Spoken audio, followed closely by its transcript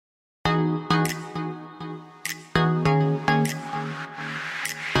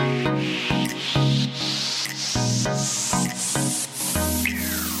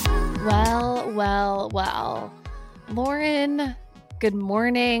Well. Lauren, good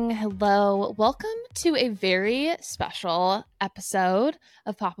morning. Hello. Welcome to a very special episode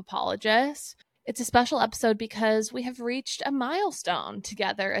of Pop Apologists. It's a special episode because we have reached a milestone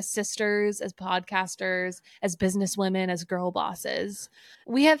together as sisters, as podcasters, as businesswomen, as girl bosses.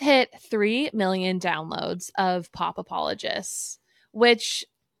 We have hit 3 million downloads of Pop Apologists, which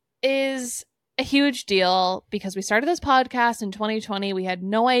is a huge deal because we started this podcast in 2020. We had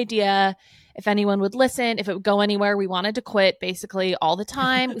no idea if anyone would listen, if it would go anywhere. We wanted to quit basically all the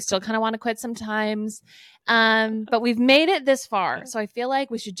time. We still kind of want to quit sometimes. But we've made it this far. So I feel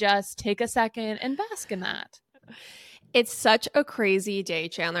like we should just take a second and bask in that. It's such a crazy day,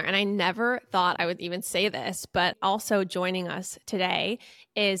 Chandler. And I never thought I would even say this, but also joining us today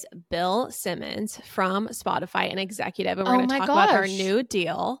is Bill Simmons from Spotify, an executive. And we're going to talk about our new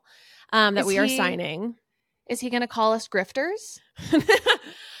deal that we are signing. Is he going to call us grifters?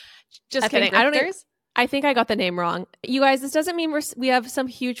 Just kidding. I think I got the name wrong. You guys, this doesn't mean we have some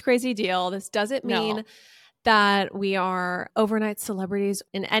huge crazy deal. This doesn't mean that we are overnight celebrities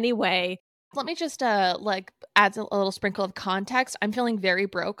in any way. Let me just add a little sprinkle of context. I'm feeling very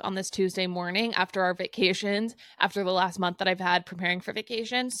broke on this Tuesday morning after our vacations, after the last month that I've had preparing for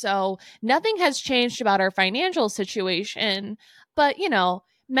vacation. So nothing has changed about our financial situation, but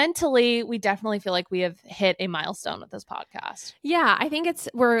mentally, we definitely feel like we have hit a milestone with this podcast. Yeah, I think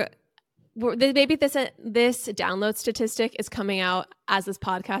maybe this download statistic is coming out as this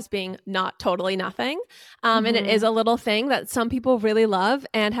podcast being not totally nothing. And it is a little thing that some people really love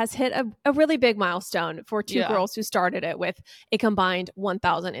and has hit a really big milestone for two girls who started it with a combined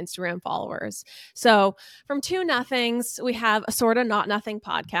 1,000 Instagram followers. So from two nothings, we have a sort of not nothing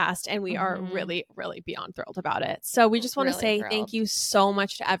podcast, and we are really, really beyond thrilled about it. So we just want to say thank you so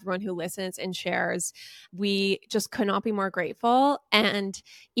much to everyone who listens and shares. We just could not be more grateful. And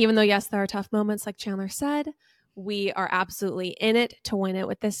even though, yes, there are tough moments, like Chandler said, we are absolutely in it to win it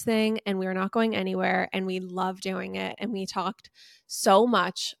with this thing, and we are not going anywhere, and we love doing it. And we talked so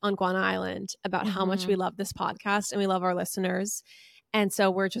much on Guana Island about how much we love this podcast and we love our listeners. And so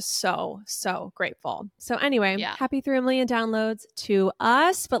we're just so, so grateful. So anyway, happy 3 million downloads to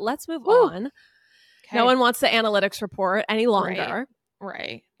us, but let's move on. Okay. No one wants the analytics report any longer.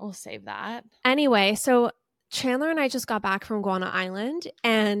 Right. We'll save that. Anyway, so Chandler and I just got back from Guana Island,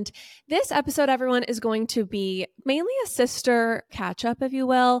 and this episode, everyone, is going to be mainly a sister catch-up, if you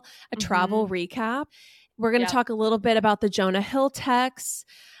will, a travel recap. We're going to talk a little bit about the Jonah Hill texts,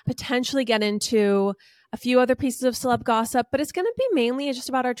 potentially get into a few other pieces of celeb gossip, but it's going to be mainly just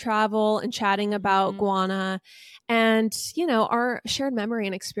about our travel and chatting about Guana and, our shared memory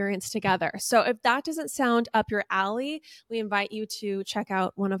and experience together. So if that doesn't sound up your alley, we invite you to check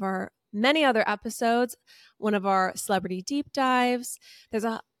out one of our many other episodes, one of our celebrity deep dives. There's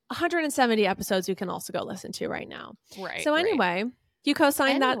 170 episodes you can also go listen to right now. Right. So anyway, you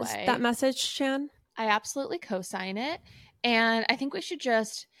co-sign that message, Chan? I absolutely co-sign it. And I think we should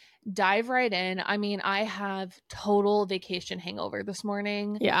just dive right in. I mean, I have total vacation hangover this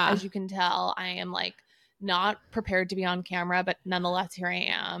morning. Yeah. As you can tell, I am not prepared to be on camera, but nonetheless, here I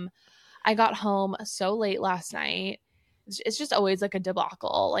am. I got home so late last night. It's just always a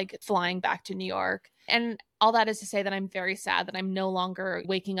debacle, flying back to New York. And all that is to say that I'm very sad that I'm no longer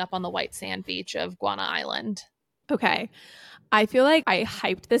waking up on the white sand beach of Guana Island. Okay. I feel like I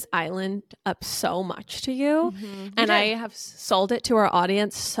hyped this island up so much to you, and I have sold it to our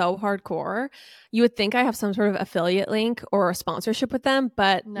audience so hardcore. You would think I have some sort of affiliate link or a sponsorship with them,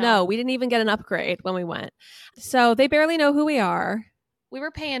 but no, we didn't even get an upgrade when we went. So they barely know who we are. We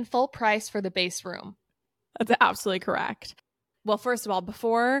were paying full price for the base room. That's absolutely correct. Well, first of all,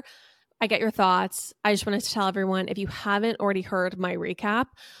 before I get your thoughts, I just wanted to tell everyone, if you haven't already heard my recap,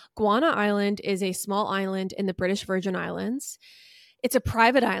 Guana Island is a small island in the British Virgin Islands. It's a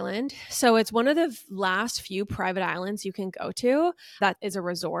private island, so it's one of the last few private islands you can go to that is a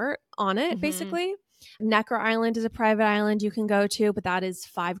resort on it, basically. Necker Island is a private island you can go to, but that is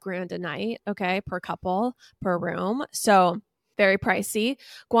 $5,000 a night, okay, per couple, per room. So very pricey.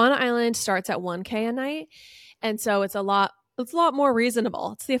 Guana Island starts at $1,000 a night. And so it's a lot more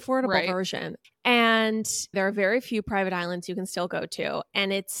reasonable. It's the affordable version. And there are very few private islands you can still go to.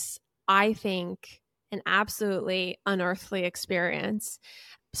 And it's, I think, an absolutely unearthly experience.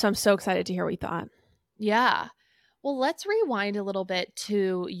 So I'm so excited to hear what you thought. Yeah. Well, let's rewind a little bit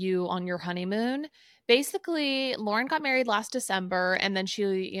to you on your honeymoon. Basically, Lauren got married last December, and then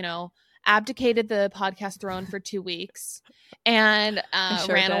she, abdicated the podcast throne for 2 weeks and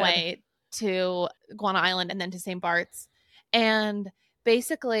ran away to Guana Island and then to St. Bart's. And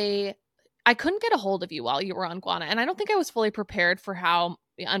basically, I couldn't get a hold of you while you were on Guana. And I don't think I was fully prepared for how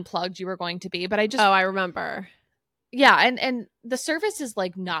unplugged you were going to be. But Oh, I remember. Yeah, and the service is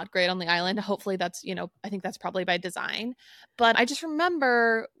like not great on the island. Hopefully that's, I think that's probably by design. But I just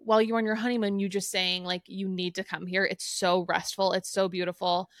remember while you were on your honeymoon, you just saying like, you need to come here. It's so restful. It's so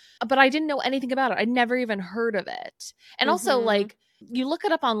beautiful. But I didn't know anything about it. I'd never even heard of it. And also like you look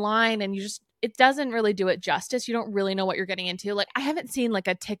it up online and it doesn't really do it justice. You don't really know what you're getting into. Like I haven't seen like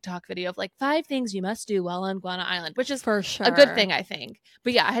a TikTok video of like 5 things you must do while on Guana Island, which is for sure a good thing, I think.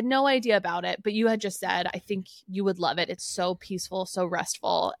 But yeah, I had no idea about it. But you had just said, I think you would love it. It's so peaceful, so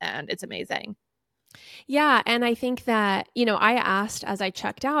restful, and it's amazing. Yeah. And I think that, I asked as I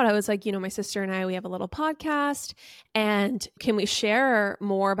checked out, I was like, my sister and I, we have a little podcast, and can we share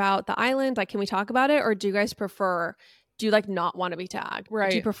more about the island? Like, can we talk about it? Or do you guys do you like not want to be tagged?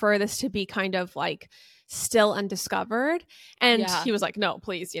 Right. Do you prefer this to be kind of like still undiscovered? And he was like, no,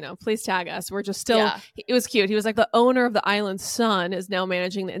 please, please tag us. We're just still, it was cute. He was like, the owner of the island's son is now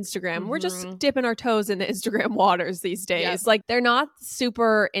managing the Instagram. We're just dipping our toes in the Instagram waters these days. Yep. Like they're not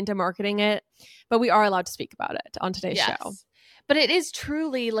super into marketing it, but we are allowed to speak about it on today's show. But it is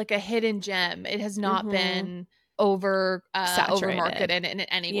truly like a hidden gem. It has not been over marketed in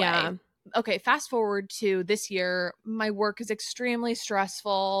any way. Okay, fast forward to this year, my work is extremely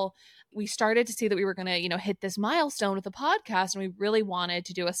stressful. We started to see that we were going to, hit this milestone with the podcast, and we really wanted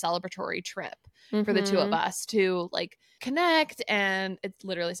to do a celebratory trip for the two of us to like connect. And it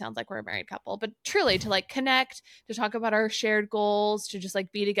literally sounds like we're a married couple, but truly to like connect, to talk about our shared goals, to just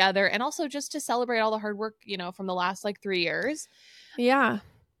like be together, and also just to celebrate all the hard work, from the last like 3 years. Yeah.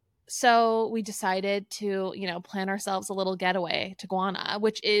 So we decided to, plan ourselves a little getaway to Guana,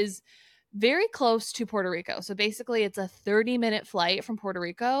 which is very close to Puerto Rico. So basically it's a 30-minute flight from Puerto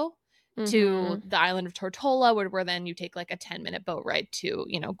Rico to the island of Tortola, where then you take like a 10-minute boat ride to,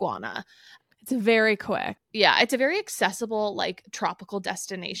 Guana. It's very quick. Yeah, it's a very accessible, like tropical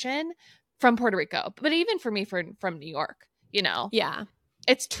destination from Puerto Rico. But even for me from New York, Yeah.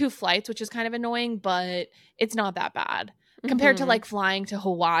 It's 2 flights, which is kind of annoying, but it's not that bad compared to like flying to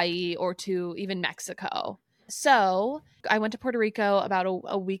Hawaii or to even Mexico. So I went to Puerto Rico about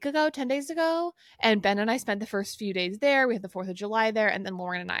a week ago, 10 days ago, and Ben and I spent the first few days there. We had the 4th of July there, and then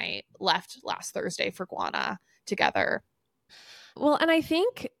Lauren and I left last Thursday for Guana together. Well, and I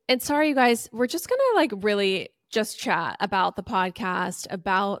think, and sorry, you guys, we're just going to like really just chat about the podcast,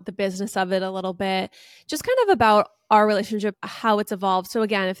 about the business of it a little bit, just kind of about our relationship, how it's evolved. So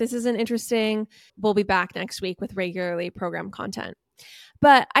again, if this isn't interesting, we'll be back next week with regularly programmed content.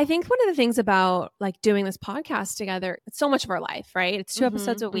 But I think one of the things about like doing this podcast together, it's so much of our life, right? It's 2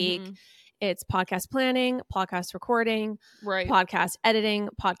 episodes a week. It's podcast planning, podcast recording, podcast editing,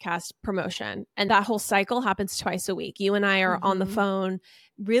 podcast promotion. And that whole cycle happens twice a week. You and I are on the phone,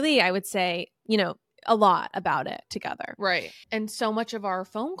 really, I would say, a lot about it together. Right. And so much of our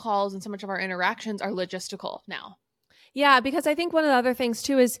phone calls and so much of our interactions are logistical now. Yeah, because I think one of the other things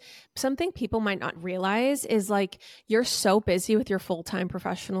too is something people might not realize is like you're so busy with your full-time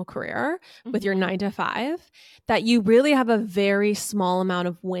professional career, with your 9 to 5, that you really have a very small amount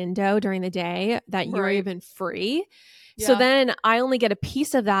of window during the day that you're even free. Yeah. So then I only get a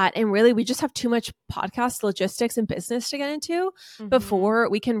piece of that. And really, we just have too much podcast logistics and business to get into before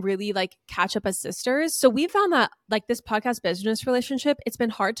we can really like catch up as sisters. So we found that like this podcast business relationship, it's been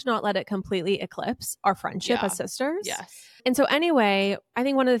hard to not let it completely eclipse our friendship as sisters. Yes. And so anyway, I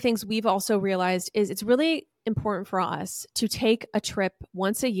think one of the things we've also realized is it's really important for us to take a trip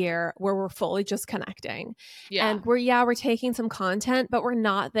once a year where we're fully just connecting. Yeah. And we're taking some content, but we're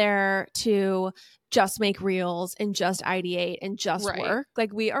not there to just make reels and just ideate and just work.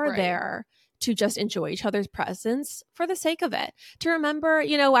 Like we are there to just enjoy each other's presence for the sake of it. To remember,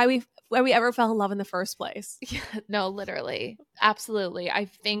 why we ever fell in love in the first place. Yeah, no, literally. Absolutely. I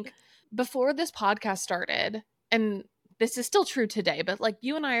think before this podcast started, and this is still true today, but like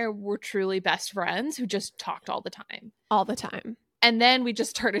you and I were truly best friends who just talked all the time. All the time. And then we just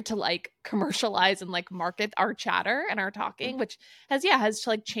started to like commercialize and like market our chatter and our talking, which has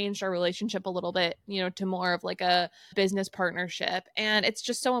like changed our relationship a little bit, to more of like a business partnership. And it's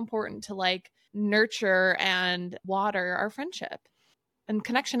just so important to like nurture and water our friendship and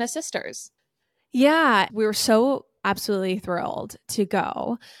connection as sisters. Yeah, we were so absolutely thrilled to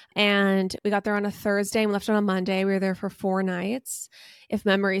go. And we got there on a Thursday and we left on a Monday. We were there for 4 nights, if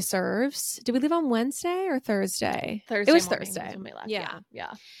memory serves. Did we leave on Wednesday or Thursday? Thursday. It was morning Thursday. When we left.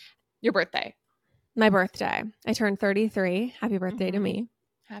 Yeah. Your birthday. My birthday. I turned 33. Happy birthday to me.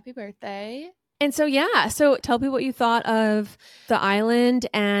 Happy birthday. And so, so tell people what you thought of the island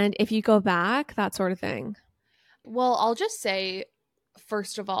and if you go back, that sort of thing. Well, I'll just say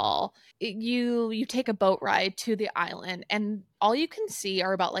First of all, you take a boat ride to the island, and all you can see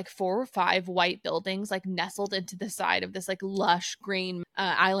are about like 4 or 5 white buildings like nestled into the side of this like lush green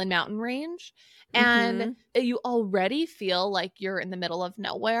island mountain range. And you already feel like you're in the middle of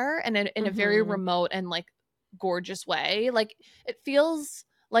nowhere, and in a very remote and like gorgeous way. Like it feels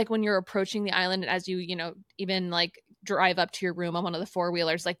like when you're approaching the island, as you know, even like drive up to your room on one of the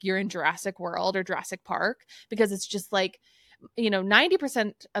 4-wheelers, like you're in Jurassic World or Jurassic Park, because it's just like, you know,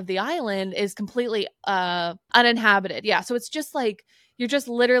 90% of the island is completely uninhabited. Yeah. So it's just like you're just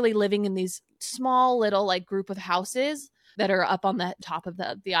literally living in these small little like group of houses that are up on the top of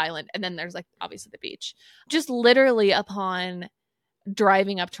the island. And then there's like obviously the beach. Just literally upon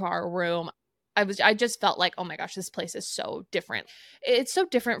driving up to our room, I just felt like, oh my gosh, this place is so different. It's so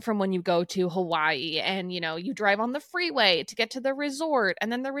different from when you go to Hawaii and, you know, you drive on the freeway to get to the resort, and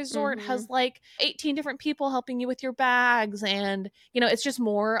then the resort has like 18 different people helping you with your bags, and, you know, it's just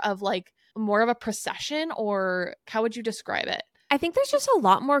more of a procession. Or how would you describe it? I think there's just a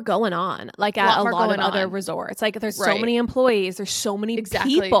lot more going on, like at a lot of other resorts. Like there's so many employees, there's so many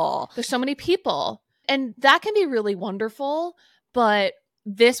people. There's so many people. And that can be really wonderful, but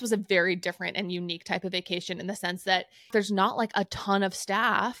this was a very different and unique type of vacation in the sense that there's not like a ton of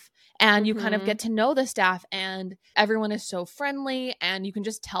staff, and you kind of get to know the staff, and everyone is so friendly, and you can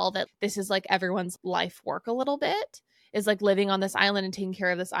just tell that this is like everyone's life work a little bit, is like living on this island and taking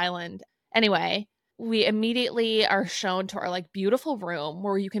care of this island. Anyway, we immediately are shown to our like beautiful room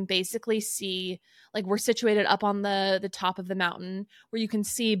where you can basically see, like, we're situated up on the top of the mountain where you can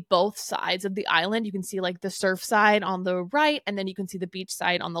see both sides of the island. You can see like the surf side on the right, and then you can see the beach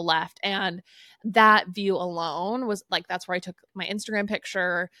side on the left. And that view alone was like, that's where I took my Instagram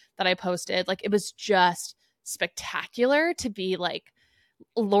picture that I posted. Like, it was just spectacular to be like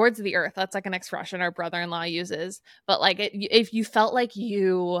lords of the earth. That's like an expression our brother-in-law uses, but like if you felt like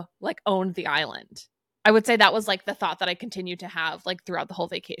you like owned the island, I would say that was like the thought that I continued to have like throughout the whole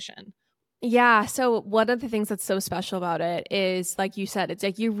vacation. Yeah. So one of the things that's so special about it is, like you said, it's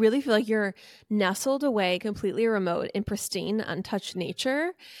like you really feel like you're nestled away, completely remote in pristine, untouched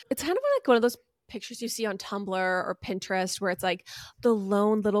nature. It's kind of like one of those pictures you see on Tumblr or Pinterest where it's like the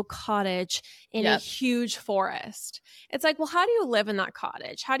lone little cottage in a huge forest. It's like, well, how do you live in that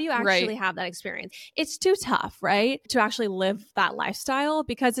cottage? How do you actually have that experience? It's too tough, right? To actually live that lifestyle,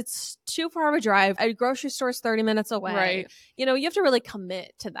 because it's too far of a drive. A grocery store is 30 minutes away. Right. You know, you have to really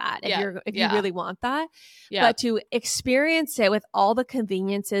commit to that if you really want that. Yeah. But to experience it with all the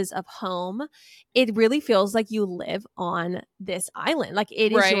conveniences of home, it really feels like you live on this island. Like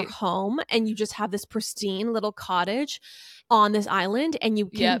it is your home, and you just have this pristine little cottage on this island, and you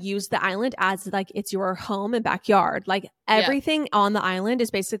can use the island as like it's your home and backyard. Like everything on the island is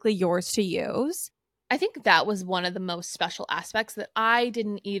basically yours to use. I think that was one of the most special aspects that I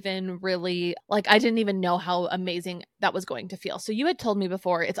didn't even really like. I didn't even know how amazing that was going to feel. So you had told me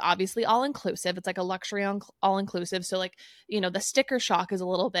before, it's obviously all inclusive. It's like a luxury all inclusive. So like, you know, the sticker shock is a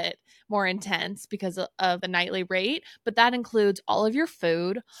little bit more intense because of the nightly rate, but that includes all of your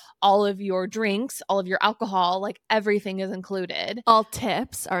food, all of your drinks, all of your alcohol, like everything is included. All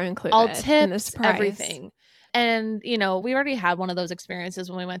tips are included. All tips, in this price. everything. And, you know, we already had one of those experiences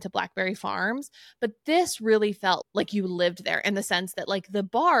when we went to Blackberry Farms, but this really felt like you lived there in the sense that like the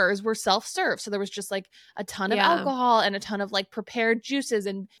bars were self-serve. So there was just like a ton of alcohol and a ton of like prepared juices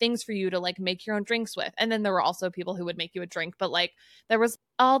and things for you to like make your own drinks with. And then there were also people who would make you a drink, but like there was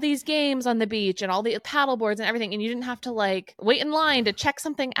all these games on the beach and all the paddle boards and everything. And you didn't have to like wait in line to check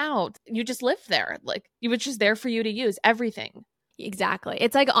something out. You just lived there. Like it was just there for you to use everything. Exactly.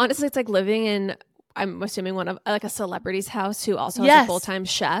 It's like, honestly, it's like living in, I'm assuming one of like a celebrity's house who also has a full-time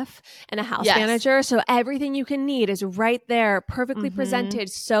chef and a house manager. So everything you can need is right there, perfectly presented,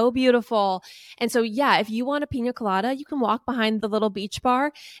 so beautiful. And so, yeah, if you want a pina colada, you can walk behind the little beach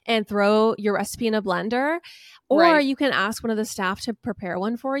bar and throw your recipe in a blender, or you can ask one of the staff to prepare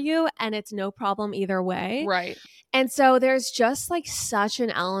one for you, and it's no problem either way. Right. And so there's just like such an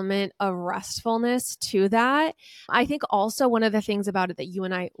element of restfulness to that. I think also one of the things about it that you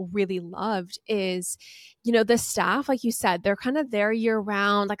and I really loved is, you know, the staff, like you said, they're kind of there year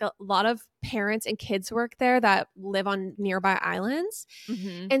round. Like a lot of parents and kids work there that live on nearby islands.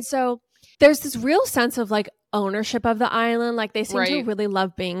 And so there's this real sense of like ownership of the island. Like they seem to really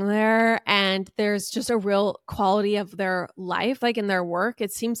love being there, and there's just a real quality of their life, like in their work.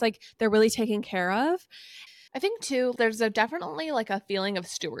 It seems like they're really taken care of. I think too, there's definitely like a feeling of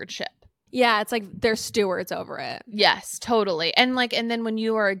stewardship. Yeah, it's like they're stewards over it. Yes, totally. And like, and then when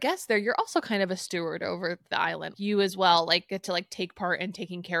you are a guest there, you're also kind of a steward over the island. You as well, like, get to like take part in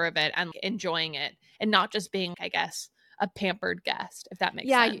taking care of it and enjoying it, and not just being, I guess, a pampered guest, if that makes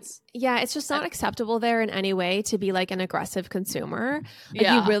Yeah, sense. yeah, it's just not acceptable there in any way to be like an aggressive consumer. Like you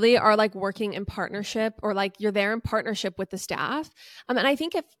Yeah. really are like working in partnership, or like you're there in partnership with the staff. And I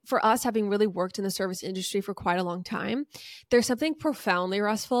think if for us, having really worked in the service industry for quite a long time, there's something profoundly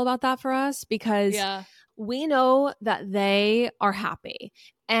restful about that for us, because Yeah. we know that they are happy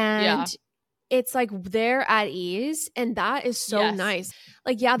and it's like they're at ease, and that is so Yes. nice.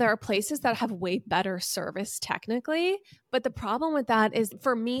 Like, yeah, there are places that have way better service technically, but the problem with that is,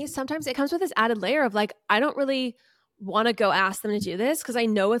 for me, sometimes it comes with this added layer of like, I don't really want to go ask them to do this because I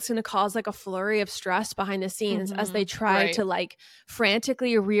know it's going to cause like a flurry of stress behind the scenes as they try to like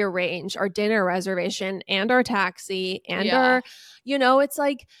frantically rearrange our dinner reservation and our taxi and our, you know, it's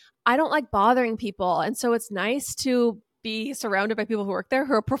like, I don't like bothering people. And so it's nice to be surrounded by people who work there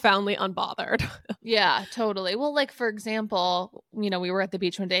who are profoundly unbothered. Yeah, totally. Well, like, for example, you know, we were at the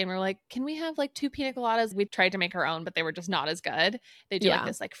beach one day and we were like, can we have like 2 pina coladas? We tried to make our own, but they were just not as good. They do like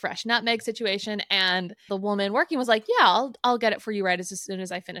this like fresh nutmeg situation. And the woman working was like, yeah, I'll get it for you right as soon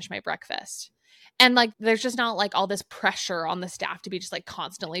as I finish my breakfast. And like, there's just not like all this pressure on the staff to be just like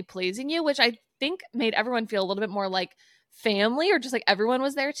constantly pleasing you, which I think made everyone feel a little bit more like family, or just like everyone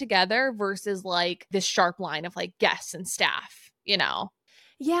was there together versus like this sharp line of like guests and staff, you know?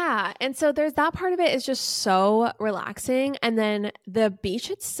 Yeah. And so there's that part of it is just so relaxing. And then the beach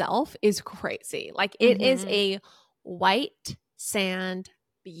itself is crazy. Like it is a white sand,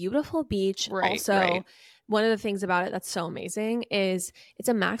 beautiful beach. Also, one of the things about it that's so amazing is it's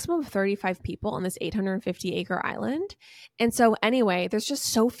a maximum of 35 people on this 850-acre island. And so anyway, there's just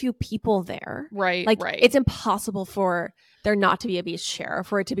so few people there. Like it's impossible for there not to be a beach chair,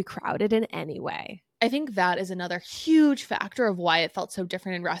 for it to be crowded in any way. I think that is another huge factor of why it felt so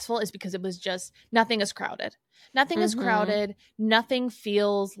different and restful, is because it was just nothing is crowded. Nothing is crowded. Nothing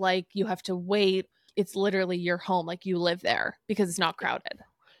feels like you have to wait. It's literally your home. Like you live there because it's not crowded.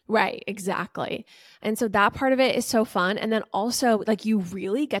 Right, exactly. And so that part of it is so fun. And then also like you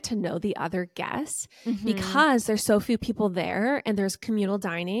really get to know the other guests because there's so few people there, and there's communal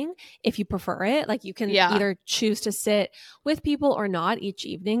dining if you prefer it. Like you can either choose to sit with people or not each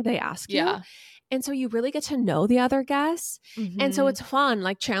evening. They ask you. And so you really get to know the other guests. And so it's fun.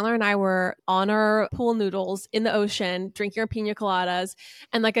 Like Chandler and I were on our pool noodles in the ocean, drinking our pina coladas.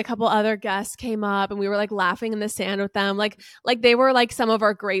 And like a couple other guests came up and we were like laughing in the sand with them. Like they were like some of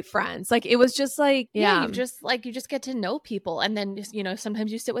our great friends. Like it was just like, you just get to know people. And then, you know,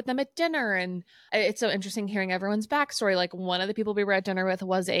 sometimes you sit with them at dinner, and it's so interesting hearing everyone's backstory. Like one of the people we were at dinner with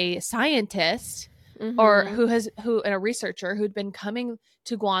was a scientist or who and a researcher who'd been coming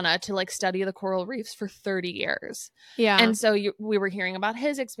to Guana to like study the coral reefs for 30 years. And so we were hearing about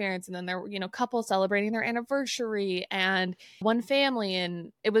his experience, and then there were, you know, couples celebrating their anniversary and one family.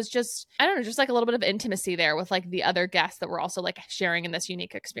 And it was just, I don't know, just like a little bit of intimacy there with like the other guests that were also like sharing in this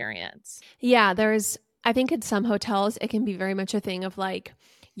unique experience. Yeah. I think in some hotels, it can be very much a thing of like,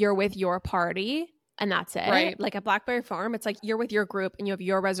 you're with your party and that's it. Right. Like at Blackberry Farm, it's like you're with your group and you have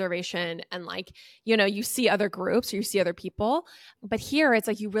your reservation, and like, you know, you see other groups or you see other people. But here it's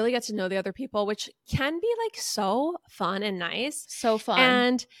like you really get to know the other people, which can be like so fun and nice. So fun.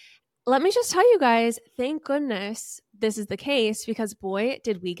 And let me just tell you guys, thank goodness this is the case, because boy,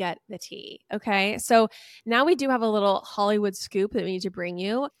 did we get the tea. Okay. So now we do have a little Hollywood scoop that we need to bring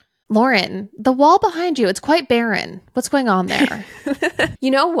you. Lauren, the wall behind you, it's quite barren. What's going on there?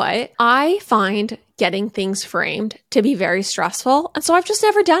 You know what? I find getting things framed to be very stressful. And so I've just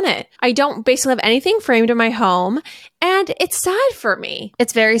never done it. I don't basically have anything framed in my home. And it's sad for me.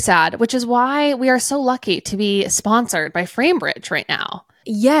 It's very sad, which is why we are so lucky to be sponsored by FrameBridge right now.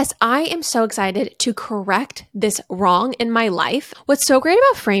 Yes, I am so excited to correct this wrong in my life. What's so great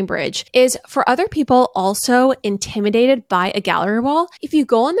about FrameBridge is for other people also intimidated by a gallery wall, if you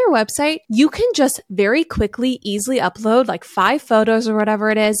go on their website, you can just very quickly, easily upload like 5 photos or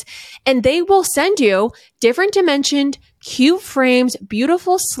whatever it is, and they will send you different dimensioned, cute frames,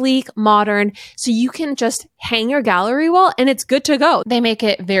 beautiful, sleek, modern, so you can just hang your gallery wall and it's good to go. They make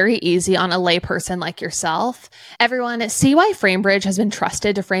it very easy on a layperson like yourself. Everyone, see why FrameBridge has been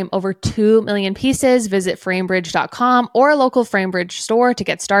trusted to frame over 2 million pieces. Visit framebridge.com or a local FrameBridge store to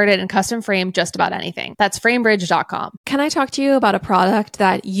get started and custom frame just about anything. That's framebridge.com. Can I talk to you about a product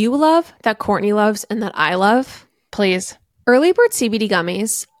that you love, that Courtney loves, and that I love? Please. Early Bird CBD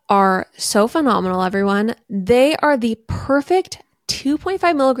gummies are so phenomenal, everyone. They are the perfect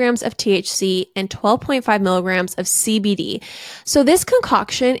 2.5 milligrams of THC and 12.5 milligrams of CBD. So this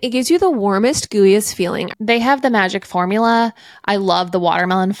concoction, it gives you the warmest, gooeyest feeling. They have the magic formula. I love the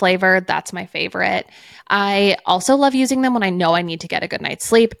watermelon flavor. That's my favorite. I also love using them when I know I need to get a good night's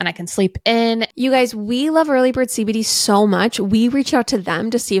sleep and I can sleep in. You guys, we love Early Bird CBD so much. We reached out to them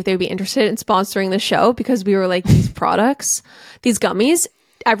to see if they would be interested in sponsoring the show because we were like, these products, these gummies,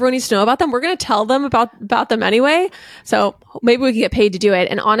 everyone needs to know about them. We're going to tell them about them anyway. So maybe we can get paid to do it.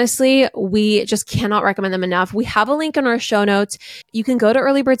 And honestly, we just cannot recommend them enough. We have a link in our show notes. You can go to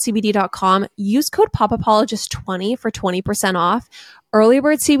earlybirdcbd.com, use code POPApologist20 for 20% off.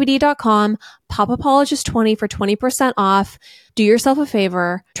 earlybirdcbd.com, POPApologist20 for 20% off. Do yourself a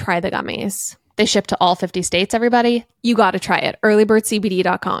favor, try the gummies. They ship to all 50 states, everybody. You got to try it.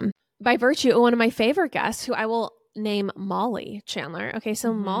 earlybirdcbd.com. By virtue of one of my favorite guests, who I will name Molly Chandler. Okay,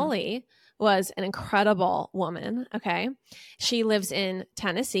 so Molly was an incredible woman. Okay, she lives in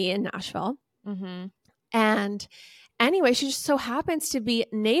Tennessee, in Nashville. And anyway, she just so happens to be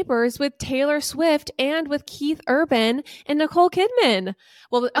neighbors with Taylor Swift and with Keith Urban and Nicole Kidman.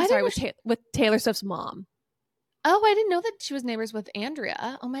 Well, I'm sorry, with Taylor Swift's mom. Oh, I didn't know that she was neighbors with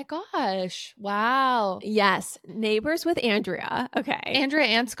Andrea. Oh my gosh. Wow. Yes, neighbors with Andrea. Okay. Andrea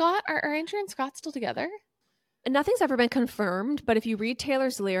and Scott? Are Andrea and Scott still together? Nothing's ever been confirmed, but if you read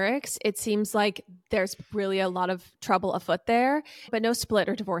Taylor's lyrics, it seems like there's really a lot of trouble afoot there, but no split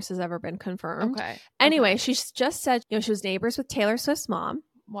or divorce has ever been confirmed. Okay. Anyway, she just said, she was neighbors with Taylor Swift's mom.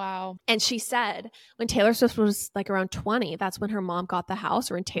 Wow. And she said when Taylor Swift was like around 20, that's when her mom got the house,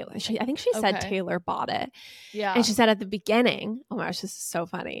 or I think she said Taylor bought it. Yeah. And she said at the beginning, oh my gosh, this is so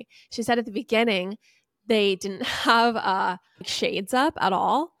funny. She said at the beginning, they didn't have shades up at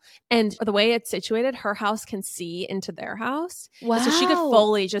all. And the way it's situated, her house can see into their house. Wow. And so she could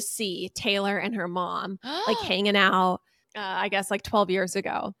fully just see Taylor and her mom like hanging out, I guess like 12 years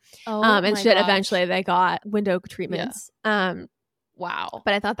ago. And then eventually they got window treatments. Yeah. Wow.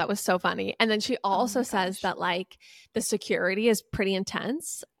 But I thought that was so funny. And then she also says that like the security is pretty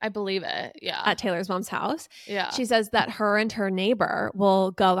intense. I believe it. Yeah. At Taylor's mom's house. Yeah. She says that her and her neighbor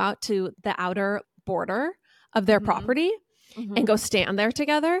will go out to the outer border of their property and go stand there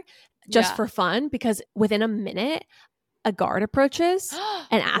together just for fun, because within a minute a guard approaches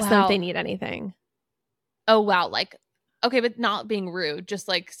and asks them if they need anything. Oh wow. Like, okay, but not being rude, just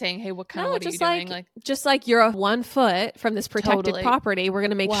like saying, hey, what are you doing? Like, just like you're 1 foot from this protected property. We're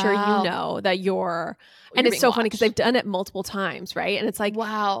going to make sure you know that you're and it's so funny because they've done it multiple times, right? And it's like,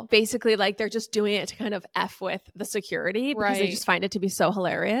 wow, basically like they're just doing it to kind of F with the security because they just find it to be so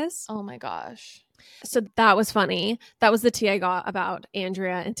hilarious. Oh my gosh. So that was funny. That was the tea I got about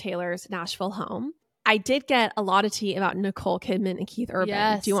Andrea and Taylor's Nashville home. I did get a lot of tea about Nicole Kidman and Keith Urban.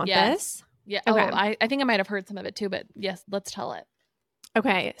 Yes, do you want this? Yeah. Okay. Oh, I think I might have heard some of it too, but yes, let's tell it.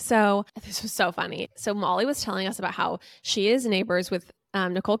 Okay. So this was so funny. So Molly was telling us about how she is neighbors with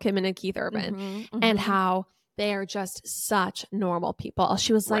Nicole Kidman and Keith Urban and how they are just such normal people.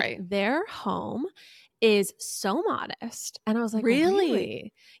 She was like, their home is so modest. And I was like,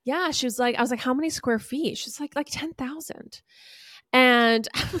 really? Yeah. She was like, I was like, how many square feet? She's like 10,000. And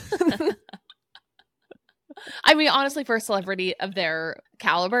I mean, honestly, for a celebrity of their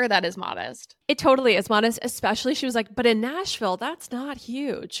caliber, that is modest. It totally is modest, especially she was like, but in Nashville, that's not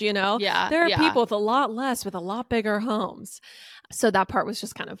huge, you know? Yeah. There are people with a lot less, with a lot bigger homes. So that part was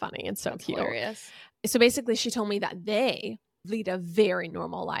just kind of funny and so cute. Hilarious. So basically, she told me that they lead a very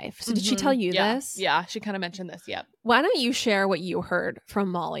normal life. So did she tell you this? Yeah, she kind of mentioned this. Yep. Why don't you share what you heard from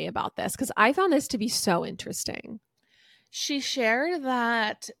Molly about this? Because I found this to be so interesting. She shared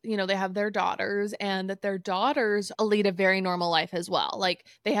that, they have their daughters and that their daughters lead a very normal life as well. Like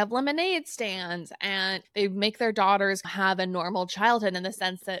they have lemonade stands and they make their daughters have a normal childhood in the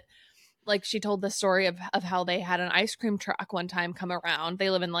sense that, like, she told the story of how they had an ice cream truck one time come around. They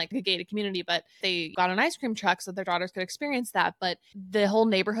live in like a gated community, but they got an ice cream truck so their daughters could experience that. But the whole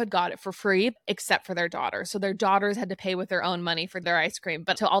neighborhood got it for free except for their daughters. So their daughters had to pay with their own money for their ice cream.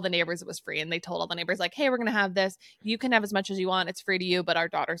 But to all the neighbors, it was free. And they told all the neighbors like, hey, we're going to have this. You can have as much as you want. It's free to you, but our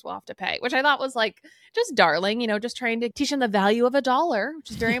daughters will have to pay, which I thought was like just darling, just trying to teach them the value of $1, which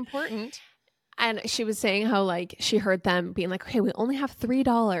is very important. And she was saying how like she heard them being like, okay, we only have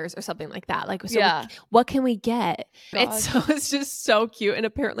 $3 or something like that. Like, so what can we get? It's just so cute. And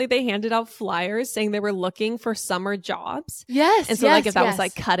apparently they handed out flyers saying they were looking for summer jobs. Yes. And so like if that was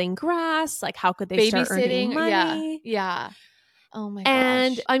like cutting grass, like how could they start earning money? Yeah. Oh my gosh.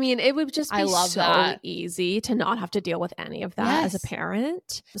 And I mean, it would just be so that. easy to not have to deal with any of that as a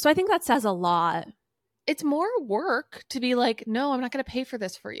parent. So I think that says a lot. It's more work to be like, no, I'm not going to pay for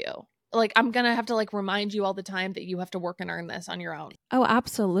this for you. like I'm gonna have to like remind you all the time that you have to work and earn this on your own. Oh,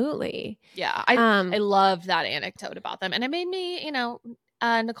 absolutely. Yeah, I love that anecdote about them, and it made me,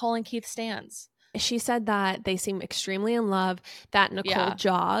 Nicole and Keith stans. She said that they seem extremely in love, that Nicole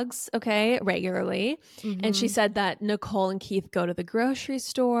jogs, regularly. And she said that Nicole and Keith go to the grocery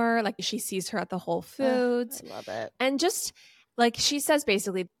store. Like, she sees her at the Whole Foods. I love it. And just like she says,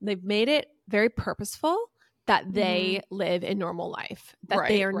 basically, they've made it very purposeful that they live a normal life, that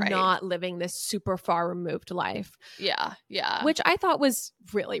they are not living this super far removed life. Yeah. Yeah. Which I thought was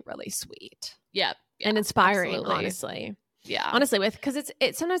really, really sweet. Yeah. And inspiring, absolutely. Honestly. Yeah. Honestly, because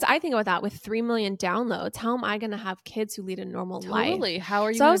it's sometimes I think about that with 3 million downloads. How am I going to have kids who lead a normal life? Totally. How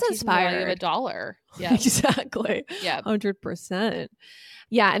are you going to teach them the value of $1? Yeah. Exactly. Yeah. 100%.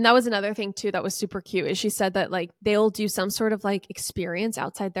 Yeah. And that was another thing too that was super cute is she said that like they'll do some sort of like experience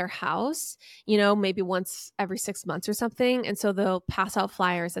outside their house, maybe once every 6 months or something. And so they'll pass out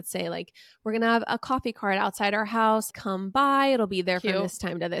flyers that say like, we're going to have a coffee cart outside our house. Come by. It'll be there from this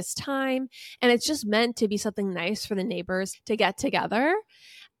time to this time. And it's just meant to be something nice for the neighbors to get together.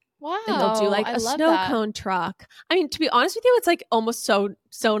 Wow. And they'll do like a snow cone truck. I mean, to be honest with you, it's like almost so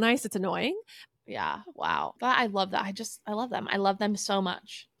nice. It's annoying. Yeah. Wow. I love that. I love them. I love them so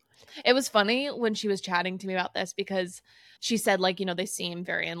much. It was funny when she was chatting to me about this because she said like, they seem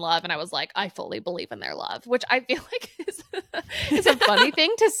very in love. And I was like, I fully believe in their love, which I feel like is a funny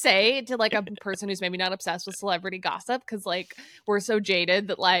thing to say to like a person who's maybe not obsessed with celebrity gossip. Cause like we're so jaded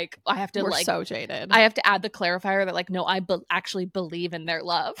that like I have to so jaded. I have to add the clarifier that like, no, I actually believe in their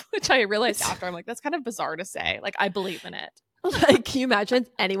love, which I realized after. I'm like, that's kind of bizarre to say. Like I believe in it. Like, can you imagine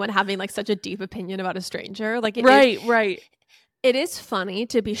anyone having like such a deep opinion about a stranger? Like, right. It is funny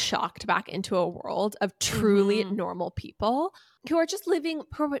to be shocked back into a world of truly normal people who are just living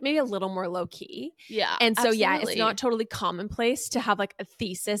maybe a little more low key. Yeah. And so, it's not totally commonplace to have like a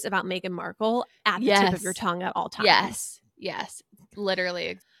thesis about Meghan Markle at the tip of your tongue at all times. Yes.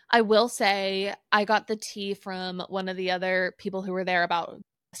 Literally. I will say I got the tea from one of the other people who were there about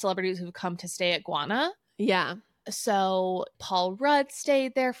celebrities who've come to stay at Guana. Yeah. So Paul Rudd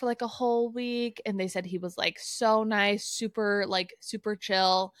stayed there for like a whole week and they said he was like so nice, super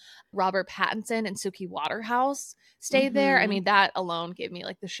chill. Robert Pattinson and Suki Waterhouse stayed there. I mean, that alone gave me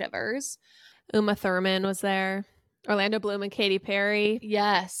like the shivers. Uma Thurman was there. Orlando Bloom and Katy Perry.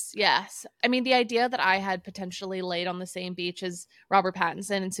 Yes. I mean, the idea that I had potentially laid on the same beach as Robert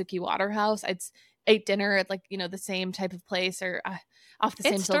Pattinson and Suki Waterhouse, I'd ate dinner at like, the same type of place or off the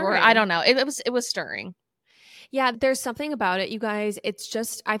same silverware. I don't know. It was stirring. Yeah, there's something about it, you guys. It's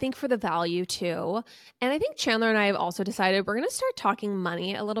just, I think for the value too. And I think Chandler and I have also decided we're going to start talking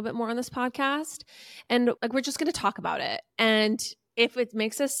money a little bit more on this podcast. And like, we're just going to talk about it. And if it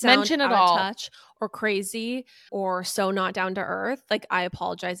makes us sound out of touch or crazy or so not down to earth, like I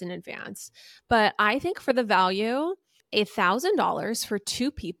apologize in advance. But I think for the value, $1,000 for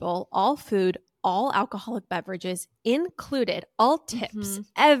 2 people, all food, all alcoholic beverages included, all tips,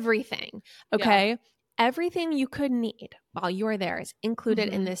 everything. Okay. Yeah. Everything you could need while you are there is included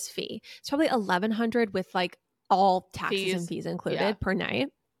in this fee. It's probably $1,100 with like all taxes and fees included per night.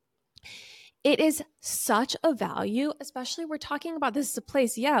 It is such a value, especially we're talking about this is a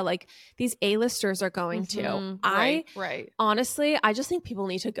place, like these A-listers are going to. Right. Honestly, I just think people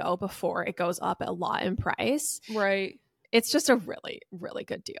need to go before it goes up a lot in price. Right. It's just a really, really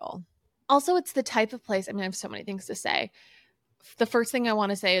good deal. Also, it's the type of place, I mean, I have so many things to say. The first thing I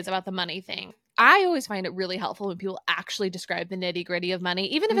want to say is about the money thing. I always find it really helpful when people actually describe the nitty gritty of money,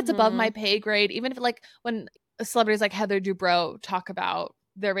 even if it's above my pay grade, even if like when celebrities like Heather Dubrow talk about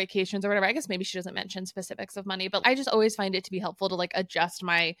their vacations or whatever. I guess maybe she doesn't mention specifics of money, but I just always find it to be helpful to like adjust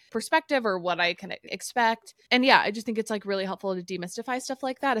my perspective or what I can expect. And yeah, I just think it's like really helpful to demystify stuff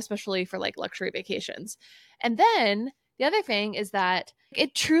like that, especially for like luxury vacations. And then the other thing is that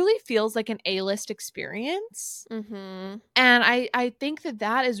it truly feels like an A-list experience. And I think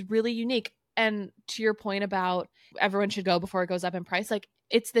that is really unique. And to your point about everyone should go before it goes up in price, like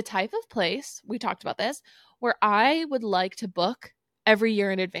it's the type of place, we talked about this, where I would like to book every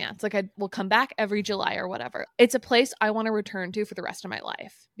year in advance. Like I will come back every July or whatever. It's a place I want to return to for the rest of my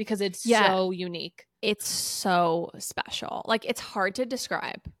life because it's so unique. It's so special. Like it's hard to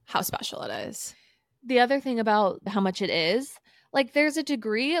describe how special it is. The other thing about how much it is, like there's a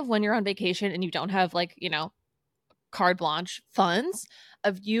degree of when you're on vacation and you don't have like, carte blanche funds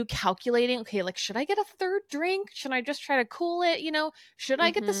of you calculating, okay, like should I get a third drink? Should I just try to cool it? Should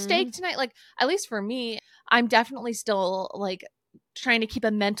I get the steak tonight? Like at least for me, I'm definitely still like trying to keep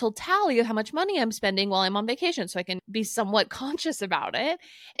a mental tally of how much money I'm spending while I'm on vacation so I can be somewhat conscious about it.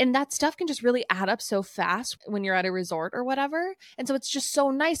 And that stuff can just really add up so fast when you're at a resort or whatever. And so it's just so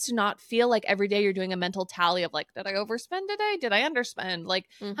nice to not feel like every day you're doing a mental tally of like, did I overspend today? Did I underspend? Like,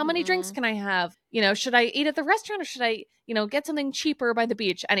 how many drinks can I have? Should I eat at the restaurant or should I, get something cheaper by the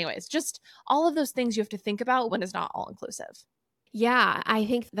beach? Anyways, just all of those things you have to think about when it's not all inclusive. Yeah, I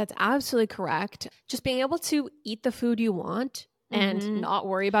think that's absolutely correct. Just being able to eat the food you want and not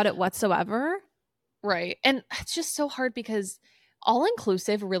worry about it whatsoever. Right. And it's just so hard because all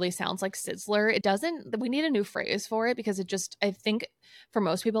inclusive really sounds like Sizzler. It doesn't, we need a new phrase for it because I think for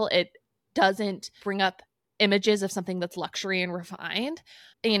most people, it doesn't bring up images of something that's luxury and refined.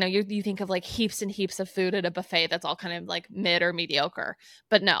 You think of like heaps and heaps of food at a buffet that's all kind of like mid or mediocre.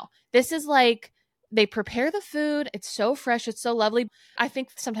 But no, this is like, they prepare the food. It's so fresh. It's so lovely. I think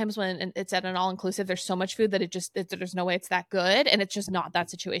sometimes when it's at an all-inclusive, there's so much food that there's no way it's that good. And it's just not that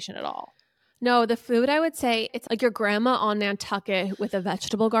situation at all. No, the food, I would say it's like your grandma on Nantucket with a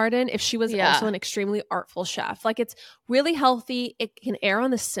vegetable garden if she was also an extremely artful chef. Like it's really healthy. It can err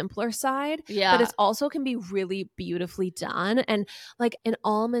on the simpler side, but it also can be really beautifully done. And like an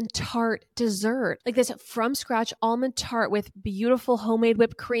almond tart dessert, like this from scratch almond tart with beautiful homemade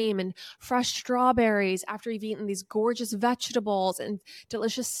whipped cream and fresh strawberries after you've eaten these gorgeous vegetables and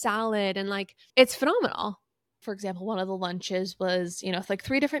delicious salad. And like, it's phenomenal. For example, one of the lunches was, like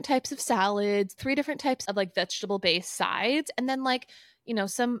 3 different types of salads, 3 different types of like vegetable based sides, and then like,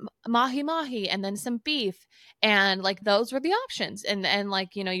 some mahi and then some beef. And like those were the options. And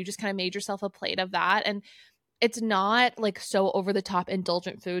like, you just kind of made yourself a plate of that. And it's not like so over the top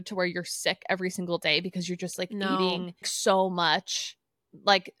indulgent food to where you're sick every single day because you're just like eating so much.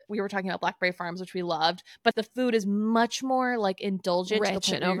 Like we were talking about Blackberry Farms, which we loved, but the food is much more like indulgent,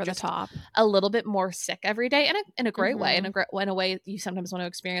 rich and over the top, a little bit more sick every day, and in a great way, in a way you sometimes want to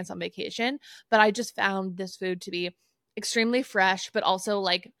experience on vacation. But I just found this food to be extremely fresh, but also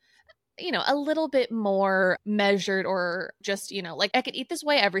like, a little bit more measured, or just, like I could eat this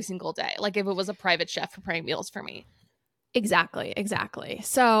way every single day, like if it was a private chef preparing meals for me. Exactly.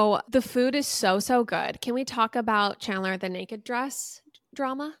 So the food is so good. Can we talk about Chandler, the naked dress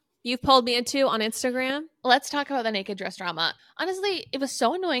drama you've pulled me into on Instagram? Let's talk about the naked dress drama. Honestly, it was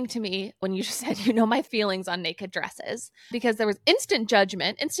so annoying to me when you just said, my feelings on naked dresses, because there was instant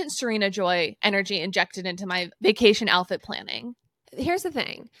judgment, instant Serena Joy energy injected into my vacation outfit planning. Here's the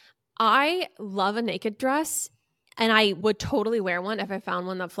thing. I love a naked dress. And I would totally wear one if I found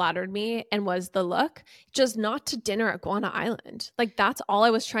one that flattered me and was the look, just not to dinner at Guana Island. Like, that's all I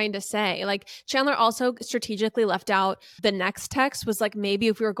was trying to say. Like, Chandler also strategically left out the next text was like, maybe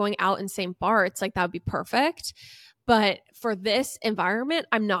if we were going out in St. Bart's, like that would be perfect. But for this environment,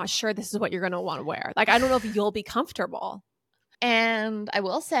 I'm not sure this is what you're going to want to wear. Like, I don't know if you'll be comfortable. And I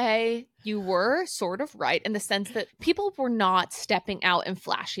will say you were sort of right in the sense that people were not stepping out in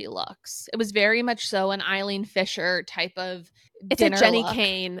flashy looks. It was very much so an Eileen Fisher type of It's a Jenny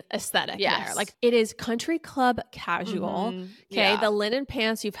Kane aesthetic there. Like it is country club casual. Okay. The linen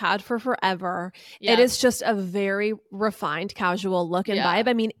pants you've had for forever. It is just a very refined casual look and vibe.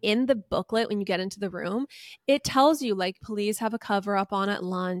 I mean, in the booklet, when you get into the room, it tells you like, please have a cover up on at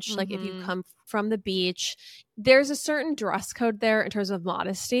lunch. Like if you come from the beach, there's a certain dress code there in terms of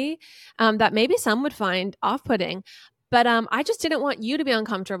modesty that maybe some would find off-putting. But I just didn't want you to be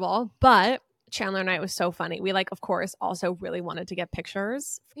uncomfortable. But Chandler and I, it was so funny. We of course, also really wanted to get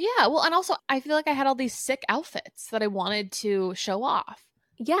pictures. Yeah. Well, and also I feel like I had all these sick outfits that I wanted to show off.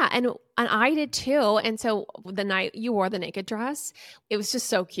 Yeah. And I did too. And so the night you wore the naked dress, it was just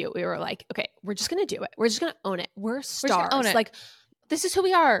so cute. We were like, okay, we're just going to do it. We're just going to own it. We're stars. Own it. Like, this is who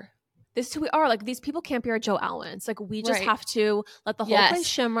we are. This is who we are. Like, these people can't be our Joe Allens. Like, we just have to let the whole place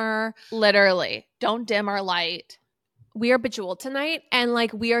shimmer. Literally. Don't dim our light. We are bejeweled tonight, and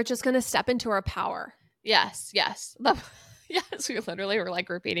like we are just going to step into our power. Yes. Yes, we literally were like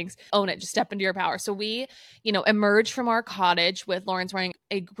repeating, own it, just step into your power. So we, emerged from our cottage with Lawrence wearing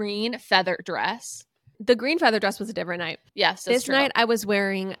a green feather dress. The green feather dress was a different night. Yes, this night I was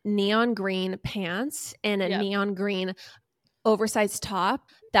wearing neon green pants and a neon green oversized top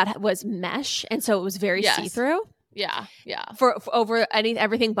that was mesh, and so it was very see-through. Yeah. For over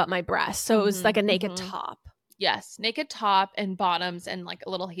everything but my breast. So it was like a naked top. Yes, naked top and bottoms and like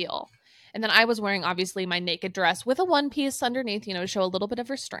a little heel. And then I was wearing obviously my naked dress with a one piece underneath, to show a little bit of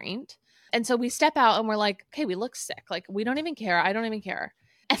restraint. And so we step out and we're like, okay, we look sick. Like we don't even care. I don't even care.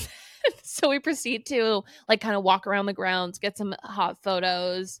 And so we proceed to like kind of walk around the grounds, get some hot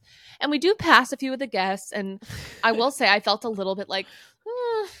photos. And we do pass a few of the guests. And I will say I felt a little bit like,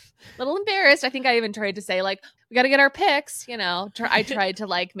 little embarrassed. I think I even tried to say like, we got to get our pics, you know. I tried to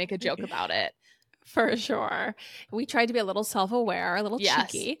like make a joke about it. For sure. We tried to be a little self-aware, a little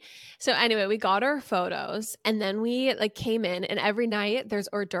cheeky. So anyway, we got our photos and then we like came in, and every night there's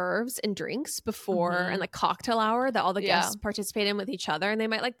hors d'oeuvres and drinks before and like cocktail hour that all the guests participate in with each other, and they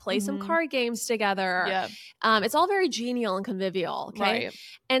might like play some card games together. It's all very genial and convivial. Okay. Right.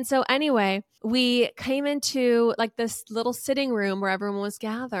 And so anyway, we came into like this little sitting room where everyone was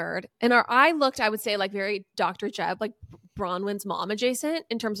gathered, and I looked, I would say, like very Dr. Jeb, like Bronwyn's mom adjacent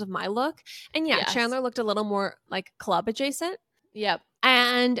in terms of my look. And Chandler looked a little more like club adjacent. Yep.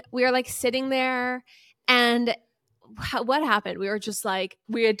 And we were like sitting there, and what happened? We were just like,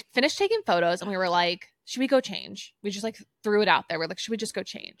 we had finished taking photos and we were like, should we go change? We just like threw it out there. We're like, should we just go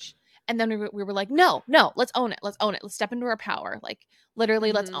change? And then we were like, no, let's own it. Let's own it. Let's step into our power. Like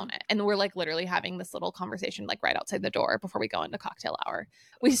literally, let's own it. And we're like literally having this little conversation like right outside the door before we go into cocktail hour.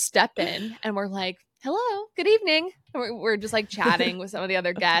 We step in and we're like, hello, good evening. And we're just like chatting with some of the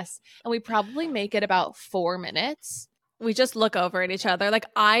other guests. And we probably make it about 4 minutes. We just look over at each other. Like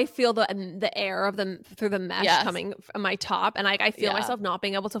I feel the air of them through the mesh coming from my top. And like I feel myself not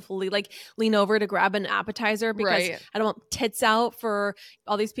being able to fully like lean over to grab an appetizer because I don't want tits out for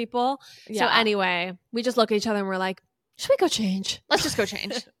all these people. Yeah. So anyway, we just look at each other and we're like, should we go change? Let's just go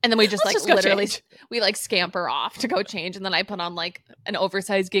change. And then we just like literally we like scamper off to go change. And then I put on like an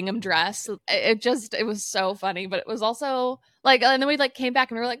oversized gingham dress. It was so funny, but it was also like, and then we like came back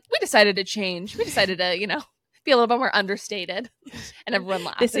and we were like, we decided to change. We decided to, you know, be a little bit more understated. And everyone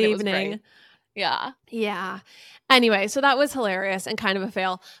laughed this evening. Yeah. Anyway, so that was hilarious and kind of a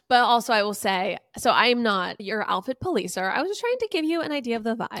fail. But also I will say, so I'm not your outfit policer. I was just trying to give you an idea of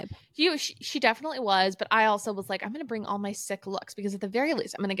the vibe. She definitely was. But I also was like, I'm going to bring all my sick looks because at the very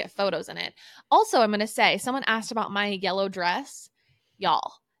least, I'm going to get photos in it. Also, I'm going to say, someone asked about my yellow dress.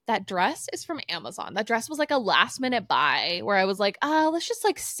 Y'all, that dress is from Amazon. That dress was like a last minute buy where I was like, let's just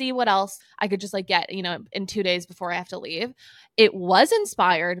like see what else I could just like get, you know, in 2 days before I have to leave. It was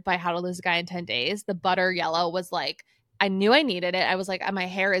inspired by How to Lose a Guy in 10 Days. The butter yellow was like, I knew I needed it. I was like, my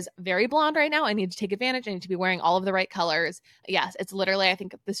hair is very blonde right now. I need to take advantage. I need to be wearing all of the right colors. Yes, it's literally, I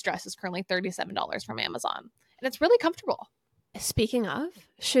think this dress is currently $37 from Amazon. And it's really comfortable. Speaking of,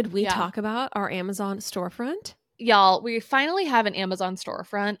 should we talk about our Amazon storefront? Y'all, we finally have an Amazon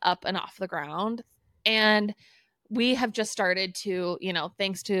storefront up and off the ground. And we have just started to, you know,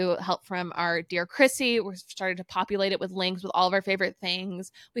 thanks to help from our dear Chrissy, we're started to populate it with links with all of our favorite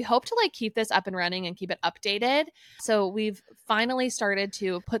things. We hope to like keep this up and running and keep it updated. So we've finally started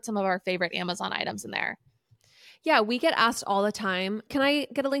to put some of our favorite Amazon items in there. Yeah, we get asked all the time, can I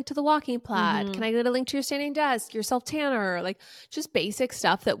get a link to the walking plaid? Mm-hmm. Can I get a link to your standing desk, your self-tanner? Like just basic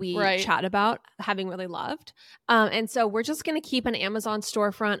stuff that we chat about having really loved. And so we're just going to keep an Amazon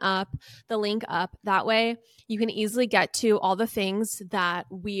storefront up, the link up. That way you can easily get to all the things that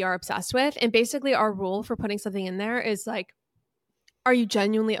we are obsessed with. And basically our rule for putting something in there is like, are you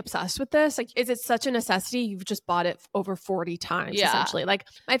genuinely obsessed with this? Like, is it such a necessity? You've just bought it over 40 times, essentially. Like,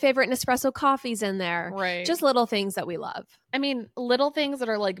 my favorite Nespresso coffee's in there. Right. Just little things that we love. I mean, little things that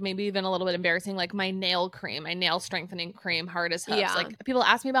are like maybe even a little bit embarrassing, like my nail cream, my nail strengthening cream, hard as hooks. Yeah. Like, people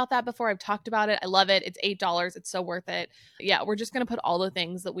ask me about that before. I've talked about it. I love it. It's $8. It's so worth it. Yeah, we're just going to put all the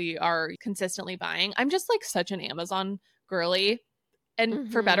things that we are consistently buying. I'm just like such an Amazon girly.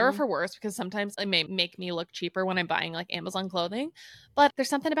 And for better or for worse, because sometimes it may make me look cheaper when I'm buying like Amazon clothing, but there's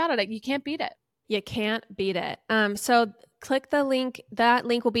something about it. You can't beat it. You can't beat it. So click the link. That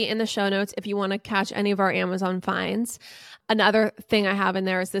link will be in the show notes if you want to catch any of our Amazon finds. Another thing I have in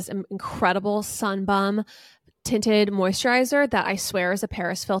there is this incredible Sunbum tinted moisturizer that I swear is a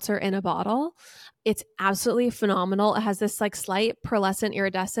Paris filter in a bottle. It's absolutely phenomenal. It has this like slight pearlescent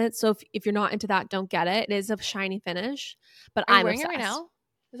iridescence. So if you're not into that, don't get it. It is a shiny finish. But I'm wearing obsessed. It right now?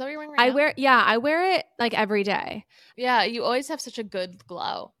 Is that what you're wearing right now? I wear it like every day. Yeah, you always have such a good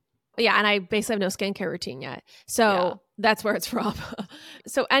glow. Yeah, and I basically have no skincare routine yet. So that's where it's from.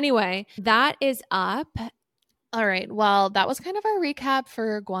 So anyway, that is up. All right. Well, that was kind of our recap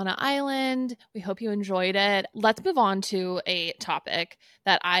for Guana Island. We hope you enjoyed it. Let's move on to a topic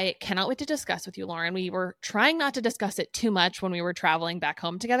that I cannot wait to discuss with you, Lauren. We were trying not to discuss it too much when we were traveling back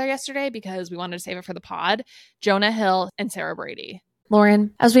home together yesterday because we wanted to save it for the pod. Jonah Hill and Sarah Brady.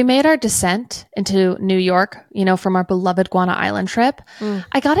 Lauren, as we made our descent into New York, you know, from our beloved Guana Island trip,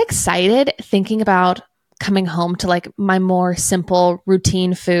 I got excited thinking about coming home to like my more simple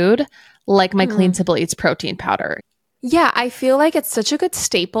routine food, like my Clean Simple Eats protein powder. Yeah, I feel like it's such a good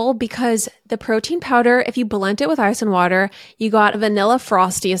staple because the protein powder, if you blend it with ice and water, you got a vanilla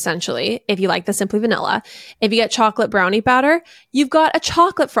frosty essentially, if you like the simply vanilla. If you get chocolate brownie batter, you've got a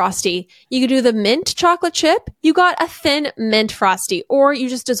chocolate frosty. You could do the mint chocolate chip, you got a thin mint frosty, or you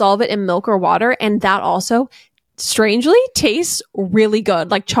just dissolve it in milk or water, and that also strangely tastes really good,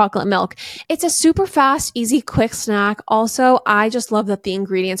 like chocolate milk. It's a super fast, easy, quick snack. Also, I just love that the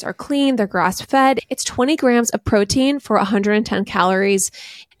ingredients are clean. They're grass fed. It's 20 grams of protein for 110 calories.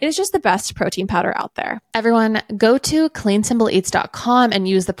 It is just the best protein powder out there. Everyone, go to cleansimpleeats.com and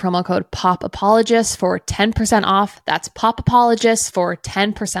use the promo code POPAPOLOGIST for 10% off. That's POPAPOLOGIST for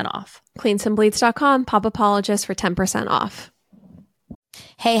 10% off. Cleansimpleeats.com, POPAPOLOGIST for 10% off.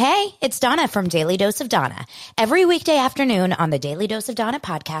 Hey, it's Donna from Daily Dose of Donna. Every weekday afternoon on the Daily Dose of Donna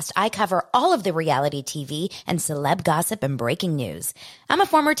podcast, I cover all of the reality TV and celeb gossip and breaking news. I'm a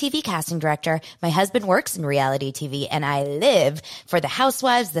former TV casting director. My husband works in reality TV, and I live for the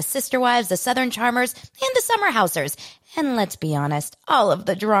housewives, the sister wives, the Southern Charmers, and the summer housers. And let's be honest, all of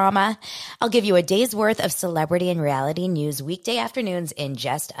the drama. I'll give you a day's worth of celebrity and reality news weekday afternoons in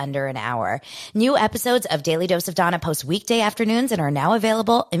just under an hour. New episodes of Daily Dose of Donna post weekday afternoons and are now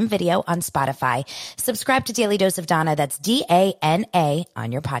available in video on Spotify. Subscribe to Daily Dose of Donna, that's DANA,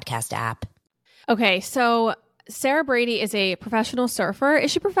 on your podcast app. Okay, so Sarah Brady is a professional surfer.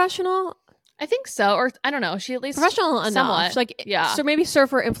 Is she professional? I think so. Or I don't know. She at least professional enough. Somewhat. Like, yeah. So maybe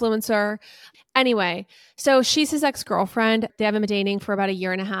surfer influencer. Anyway, so she's his ex-girlfriend. They haven't been dating for about a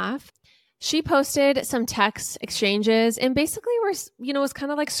year and a half. She posted some text exchanges and basically was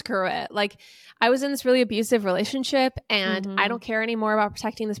kind of like, screw it. Like, I was in this really abusive relationship and I don't care anymore about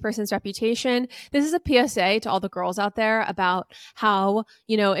protecting this person's reputation. This is a PSA to all the girls out there about how,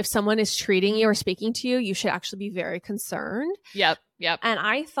 if someone is treating you or speaking to you, you should actually be very concerned. Yep. And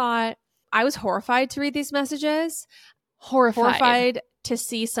I thought, I was horrified to read these messages. Horrified to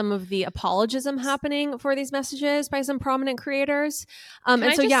see some of the apologism happening for these messages by some prominent creators. I'm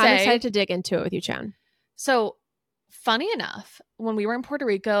excited to dig into it with you, Chan. So funny enough, when we were in Puerto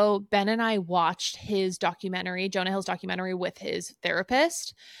Rico, Ben and I watched his documentary, Jonah Hill's documentary, with his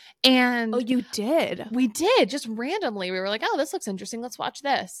therapist. And you did? We did, just randomly. We were like, oh, this looks interesting. Let's watch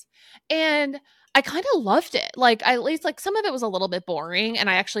this. And I kind of loved it. Like, at least some of it was a little bit boring, and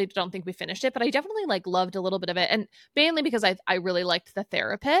I actually don't think we finished it, but I definitely loved a little bit of it. And mainly because I really liked the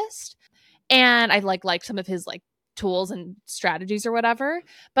therapist, and I liked some of his tools and strategies or whatever.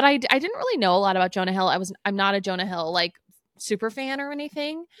 But I didn't really know a lot about Jonah Hill. I'm not a Jonah Hill super fan or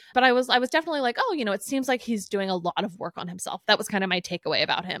anything, but I was definitely it seems like he's doing a lot of work on himself. That was kind of my takeaway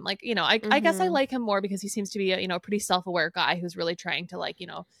about him. I guess I like him more because he seems to be a pretty self-aware guy who's really trying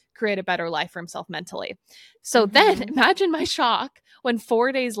to create a better life for himself mentally. So then imagine my shock when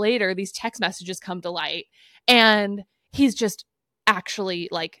 4 days later these text messages come to light and he's just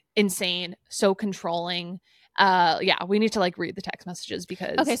actually insane, so controlling. We need to read the text messages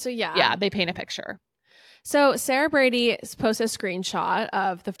because they paint a picture. So Sarah Brady posted a screenshot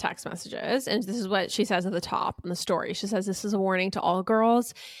of the text messages, and this is what she says at the top in the story. She says, "This is a warning to all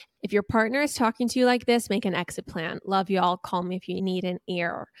girls. If your partner is talking to you like this, make an exit plan. Love y'all. Call me if you need an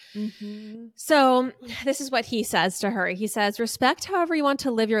ear." So this is what he says to her. He says, "Respect however you want to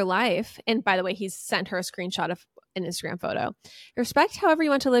live your life." And by the way, he's sent her a screenshot of an Instagram photo. "Respect however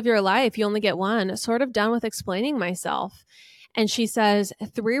you want to live your life. You only get one. Sort of done with explaining myself." And she says,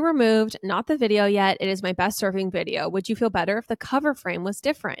 3 removed, not the video yet. It is my best surfing video. Would you feel better if the cover frame was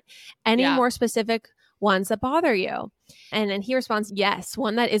different? Any more specific ones that bother you? And then he responds, yes,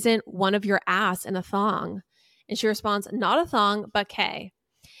 one that isn't one of your ass in a thong. And she responds, not a thong, but K.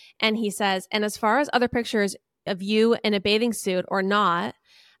 And he says, and as far as other pictures of you in a bathing suit or not,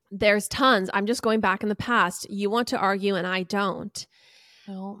 there's tons. I'm just going back in the past. You want to argue and I don't.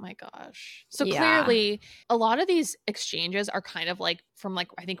 Oh my gosh. So clearly a lot of these exchanges are kind of from I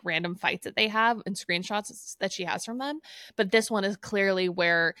think random fights that they have and screenshots that she has from them. But this one is clearly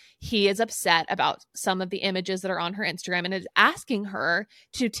where he is upset about some of the images that are on her Instagram and is asking her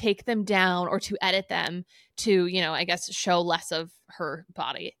to take them down or to edit them to, I guess show less of her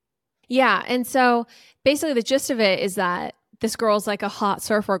body. Yeah. And so basically the gist of it is that this girl's a hot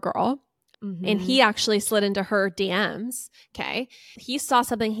surfer girl. And he actually slid into her DMs. Okay. He saw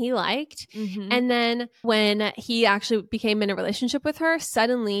something he liked. And then when he actually became in a relationship with her,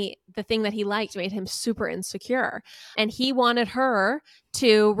 suddenly the thing that he liked made him super insecure. And he wanted her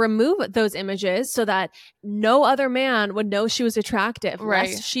to remove those images so that no other man would know she was attractive,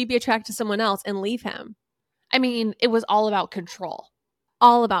 lest she be attracted to someone else and leave him. I mean, it was all about control.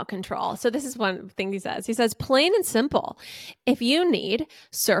 all about control. So this is one thing he says. He says, plain and simple, if you need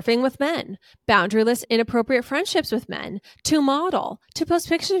surfing with men, boundaryless, inappropriate friendships with men, to model, to post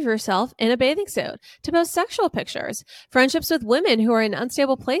pictures of yourself in a bathing suit, to post sexual pictures, friendships with women who are in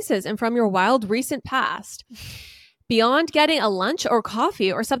unstable places and from your wild recent past, beyond getting a lunch or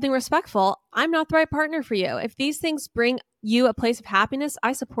coffee or something respectful, I'm not the right partner for you. If these things bring you a place of happiness,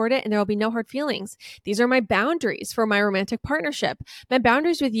 I support it and there will be no hard feelings. These are my boundaries for my romantic partnership. My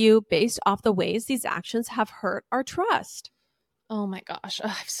boundaries with you based off the ways these actions have hurt our trust. Oh my gosh. I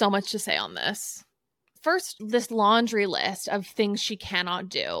have so much to say on this. First, this laundry list of things she cannot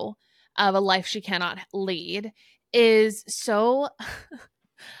do, of a life she cannot lead, is so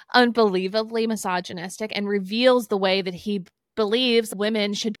unbelievably misogynistic and reveals the way that he believes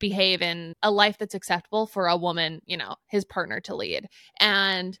women should behave in a life that's acceptable for a woman, you know, his partner to lead.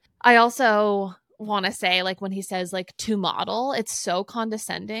 And I also want to say, like, when he says, like, to model, it's so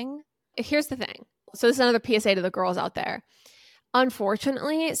condescending. Here's the thing. So this is another PSA to the girls out there.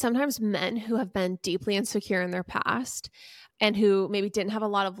 Unfortunately, sometimes men who have been deeply insecure in their past and who maybe didn't have a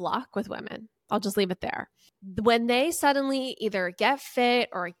lot of luck with women, I'll just leave it there. When they suddenly either get fit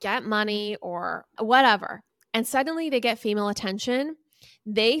or get money or whatever, and suddenly they get female attention,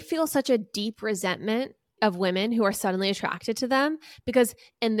 they feel such a deep resentment of women who are suddenly attracted to them because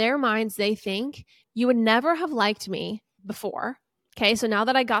in their minds, they think you would never have liked me before. Okay, so now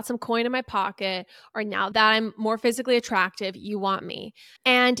that I got some coin in my pocket, or now that I'm more physically attractive, you want me.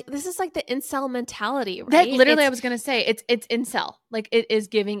 And this is like the incel mentality, right? That literally, I was going to say, it's incel. Like, it is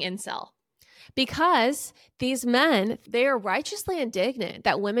giving incel. Because these men, they are righteously indignant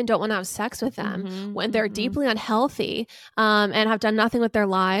that women don't want to have sex with them when they're deeply unhealthy and have done nothing with their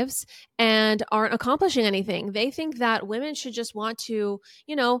lives and aren't accomplishing anything. They think that women should just want to,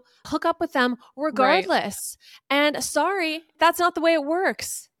 you know, hook up with them regardless. Right. And sorry, that's not the way it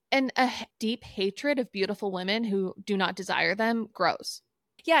works. And a deep hatred of beautiful women who do not desire them grows.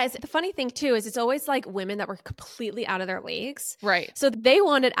 Yeah, the funny thing too is it's always like women that were completely out of their leagues. Right. So they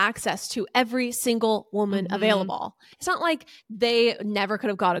wanted access to every single woman available. It's not like they never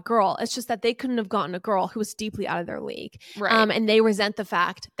could have got a girl. It's just that they couldn't have gotten a girl who was deeply out of their league. Right. And they resent the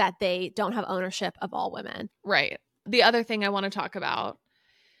fact that they don't have ownership of all women. Right. The other thing I want to talk about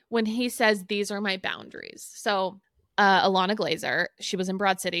when he says, these are my boundaries. So Alana Glazer, she was in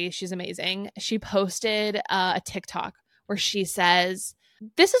Broad City. She's amazing. She posted a TikTok where she says,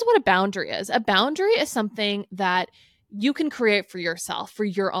 this is what a boundary is. A boundary is something that you can create for yourself, for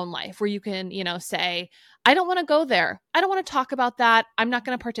your own life, where you can, you know, say, I don't want to go there. I don't want to talk about that. I'm not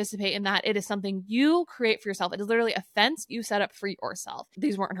going to participate in that. It is something you create for yourself. It is literally a fence you set up for yourself.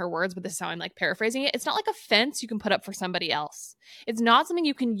 These weren't her words, but this is how I'm like paraphrasing it. It's not like a fence you can put up for somebody else. It's not something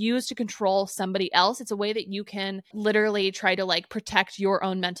you can use to control somebody else. It's a way that you can literally try to like protect your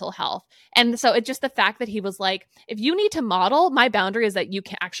own mental health. And so it's just the fact that he was like, if you need to model, my boundary is that you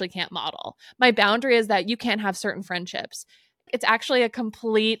actually can't model. My boundary is that you can't have certain friendships. It's actually a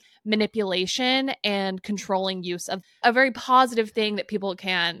complete manipulation and controlling use of a very positive thing that people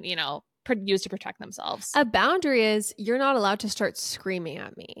can, you know, use to protect themselves. A boundary is you're not allowed to start screaming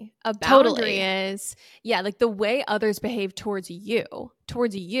at me. A boundary is, yeah, like the way others behave towards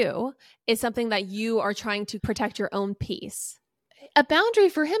you is something that you are trying to protect your own peace. A boundary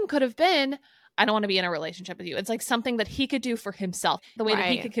for him could have been, I don't want to be in a relationship with you. It's like something that he could do for himself, the way that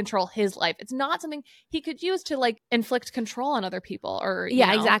he could control his life. It's not something he could use to like inflict control on other people or, you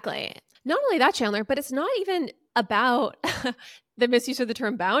know. Exactly. Not only that, Chandler, but it's not even about the misuse of the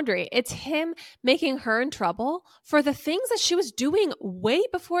term boundary. It's him making her in trouble for the things that she was doing way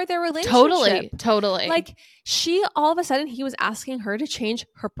before their relationship. Totally. Like all of a sudden, he was asking her to change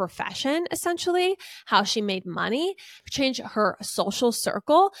her profession, essentially, how she made money, change her social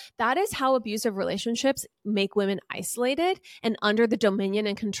circle. That is how abusive relationships make women isolated and under the dominion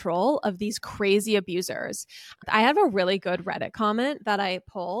and control of these crazy abusers. I have a really good Reddit comment that I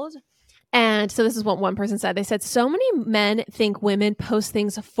pulled. And so this is what one person said. They said, so many men think women post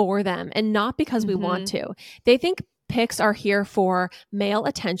things for them and not because we want to. They think pics are here for male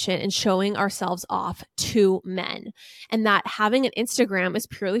attention and showing ourselves off to men. And that having an Instagram is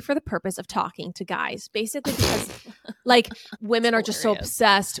purely for the purpose of talking to guys. Basically because like women are just so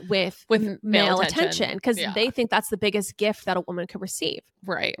obsessed with male attention because they think that's the biggest gift that a woman could receive.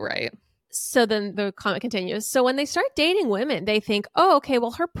 Right. So then the comment continues. So when they start dating women, they think, oh, okay,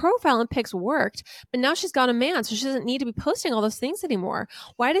 well, her profile and pics worked, but now she's got a man, so she doesn't need to be posting all those things anymore.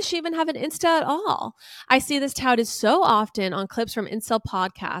 Why does she even have an Insta at all? I see this touted so often on clips from incel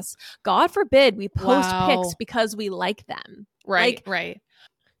podcasts. God forbid we post pics because we like them. Right.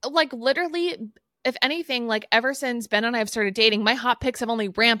 Like literally if anything, like ever since Ben and I have started dating, my hot pics have only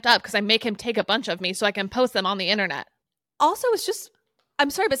ramped up because I make him take a bunch of me so I can post them on the internet. Also, it's just, I'm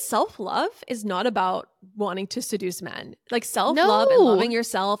sorry, but self-love is not about wanting to seduce men. Like self-love and loving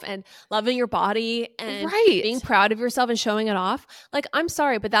yourself and loving your body and being proud of yourself and showing it off. Like, I'm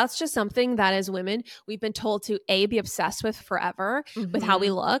sorry, but that's just something that as women, we've been told to be obsessed with forever with how we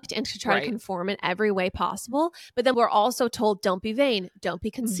looked and to try to conform in every way possible. But then we're also told, don't be vain, don't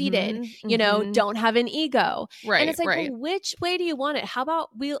be conceited, you know, don't have an ego. And it's like, well, which way do you want it? How about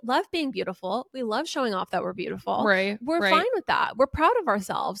we love being beautiful? We love showing off that we're beautiful. We're fine with that. We're proud of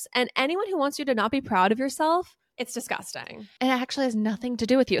ourselves. And anyone who wants you to not be proud of yourself, it's disgusting. And it actually has nothing to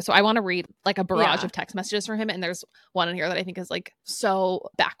do with you. So I want to read like a barrage of text messages from him. And there's one in here that I think is like so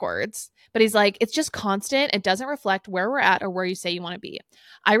backwards. But he's like, it's just constant. It doesn't reflect where we're at or where you say you want to be.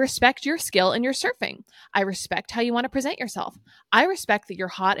 I respect your skill in your surfing. I respect how you want to present yourself. I respect that you're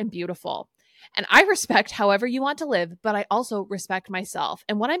hot and beautiful. And I respect however you want to live, but I also respect myself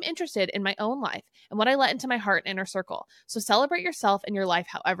and what I'm interested in my own life and what I let into my heart and inner circle. So celebrate yourself and your life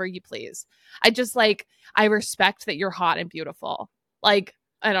however you please. I just like, I respect that you're hot and beautiful. Like,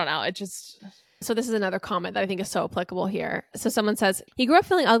 I don't know. It just... So this is another comment that I think is so applicable here. So someone says, he grew up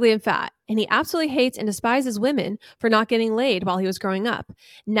feeling ugly and fat, and he absolutely hates and despises women for not getting laid while he was growing up.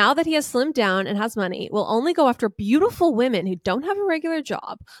 Now that he has slimmed down and has money, will only go after beautiful women who don't have a regular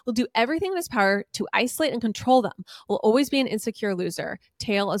job, will do everything in his power to isolate and control them, will always be an insecure loser,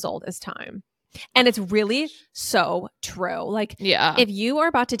 tale as old as time. And it's really so true. Like, if you are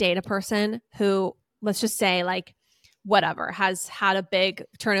about to date a person who, let's just say, like, whatever, has had a big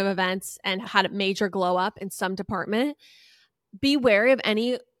turn of events and had a major glow up in some department, be wary of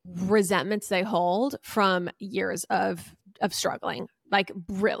any resentments they hold from years of struggling. Like,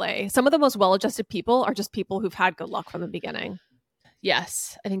 really, some of the most well-adjusted people are just people who've had good luck from the beginning.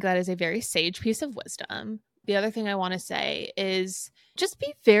 Yes, I think that is a very sage piece of wisdom. The other thing I want to say is just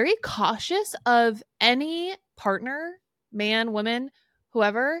be very cautious of any partner, man, woman,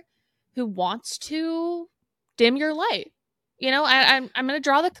 whoever, who wants to dim your light. You know, I'm going to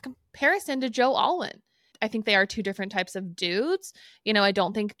draw the comparison to Joe Alwyn. I think they are two different types of dudes. You know, I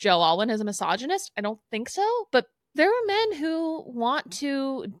don't think Joe Alwyn is a misogynist. I don't think so. But there are men who want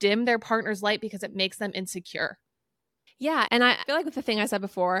to dim their partner's light because it makes them insecure. Yeah. And I feel like with the thing I said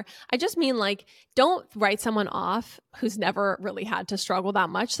before, I just mean like, don't write someone off who's never really had to struggle that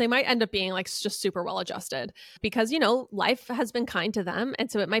much. They might end up being like just super well adjusted because, you know, life has been kind to them.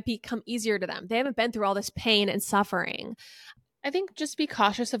 And so it might become easier to them. They haven't been through all this pain and suffering. I think just be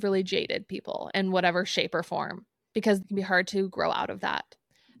cautious of really jaded people in whatever shape or form, because it can be hard to grow out of that.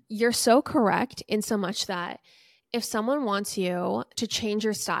 You're so correct in so much that if someone wants you to change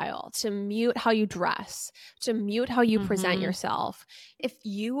your style, to mute how you dress, to mute how you present yourself, if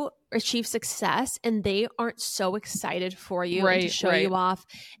you achieve success and they aren't so excited for you and to show you off,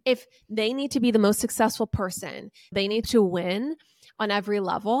 if they need to be the most successful person, they need to win on every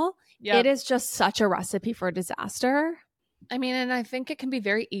level, it is just such a recipe for disaster. I mean, and I think it can be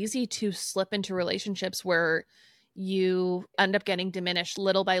very easy to slip into relationships where you end up getting diminished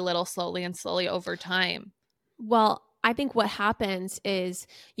little by little, slowly and slowly over time. Well, I think what happens is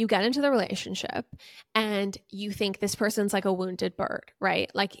you get into the relationship and you think this person's like a wounded bird, right?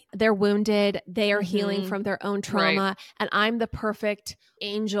 Like they're wounded, they are healing from their own trauma, and I'm the perfect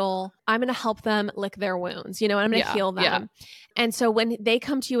angel. I'm going to help them lick their wounds, you know, and I'm going to heal them. Yeah. And so when they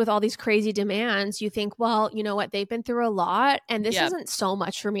come to you with all these crazy demands, you think, well, you know what? They've been through a lot and this isn't so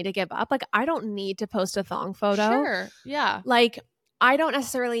much for me to give up. Like, I don't need to post a thong photo. Sure. Yeah. Like, I don't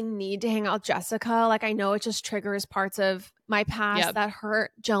necessarily need to hang out with Jessica. Like, I know it just triggers parts of my past that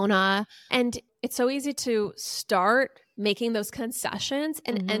hurt Jonah. And it's so easy to start making those concessions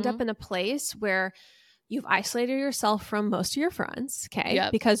and end up in a place where you've isolated yourself from most of your friends, okay?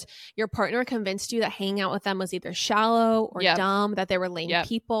 Because your partner convinced you that hanging out with them was either shallow or dumb, that they were lame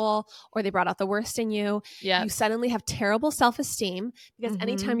people, or they brought out the worst in you. You suddenly have terrible self-esteem because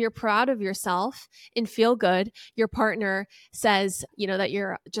anytime you're proud of yourself and feel good, your partner says, you know, that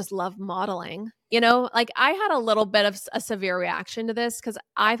you're just love modeling. You know, like I had a little bit of a severe reaction to this because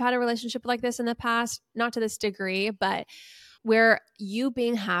I've had a relationship like this in the past, not to this degree, but where you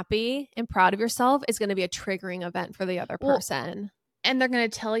being happy and proud of yourself is going to be a triggering event for the other person. And they're going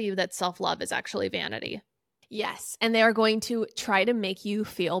to tell you that self-love is actually vanity. Yes. And they are going to try to make you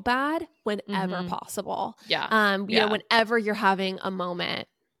feel bad whenever possible. You know, whenever you're having a moment.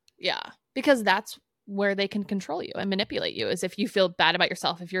 Yeah. Because that's where they can control you and manipulate you, is if you feel bad about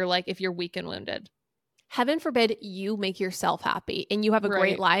yourself, if you're weak and wounded. heaven forbid you make yourself happy and you have a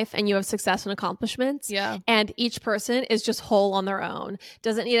great life and you have success and accomplishments. Yeah. And each person is just whole on their own,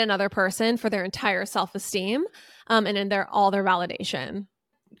 doesn't need another person for their entire self-esteem and in all their validation.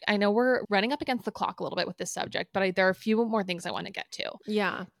 I know we're running up against the clock a little bit with this subject, but there are a few more things I want to get to.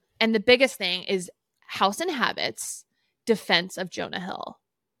 Yeah. And the biggest thing is House and Habit's defense of Jonah Hill.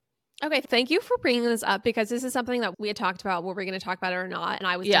 Okay, thank you for bringing this up because this is something that we had talked about. Were we going to talk about it or not? And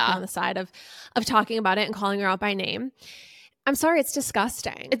I was definitely on the side of talking about it and calling her out by name. I'm sorry, it's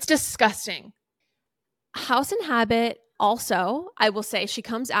disgusting. It's disgusting. House and Habit also, I will say, she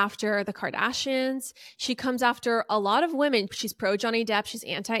comes after the Kardashians. She comes after a lot of women. She's pro Johnny Depp. She's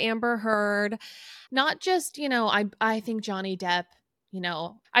anti Amber Heard. Not just, I think Johnny Depp,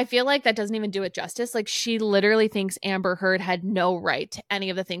 I feel like that doesn't even do it justice. Like, she literally thinks Amber Heard had no right to any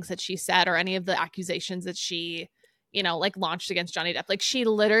of the things that she said or any of the accusations that she, launched against Johnny Depp. Like, she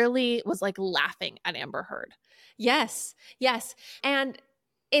literally was laughing at Amber Heard. Yes. Yes. And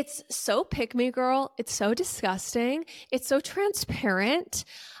it's so pick me girl. It's so disgusting. It's so transparent.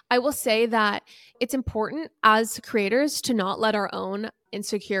 I will say that it's important as creators to not let our own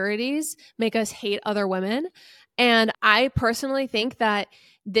insecurities make us hate other women. And I personally think that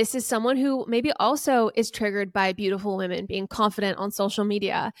this is someone who maybe also is triggered by beautiful women being confident on social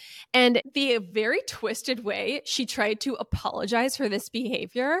media. And the very twisted way she tried to apologize for this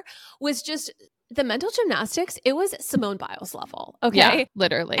behavior was just the mental gymnastics. It was Simone Biles level. Okay. Yeah,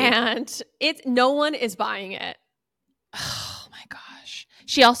 literally. And no one is buying it. Oh my gosh.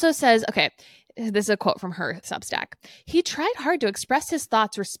 She also says, okay, this is a quote from her Substack. He tried hard to express his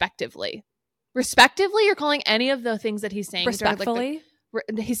thoughts respectively. Respectively, you're calling any of the things that he's saying respectfully?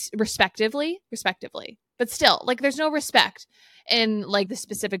 He's respectively, but still, there's no respect in the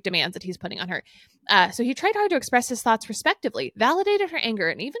specific demands that he's putting on her. So he tried hard to express his thoughts respectively, validated her anger,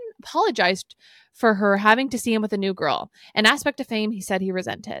 and even apologized for her having to see him with a new girl, an aspect of fame he said he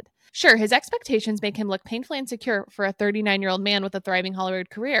resented. Sure, his expectations make him look painfully insecure for a 39-year-old man with a thriving Hollywood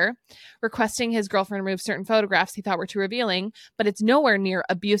career, requesting his girlfriend remove certain photographs he thought were too revealing, but it's nowhere near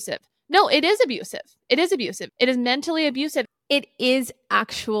abusive. No, it is abusive. It is abusive. It is mentally abusive. It is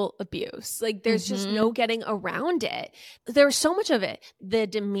actual abuse. There's just no getting around it. There's so much of it. The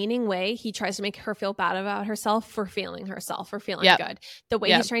demeaning way he tries to make her feel bad about herself for feeling herself, for feeling good. The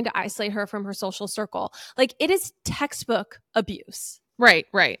way he's trying to isolate her from her social circle. It is textbook abuse. Right.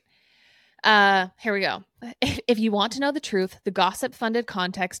 Here we go. If you want to know the truth, the gossip-funded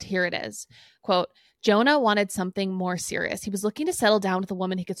context, here it is. Quote, Jonah wanted something more serious. He was looking to settle down with a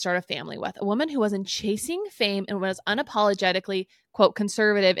woman he could start a family with, a woman who wasn't chasing fame and was unapologetically, quote,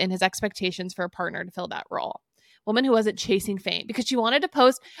 conservative in his expectations for a partner to fill that role. Woman who wasn't chasing fame because she wanted to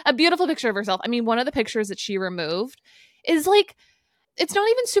post a beautiful picture of herself. I mean, one of the pictures that she removed is it's not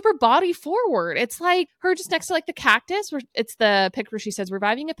even super body forward. It's her just next to the cactus. Where it's the pic where she says,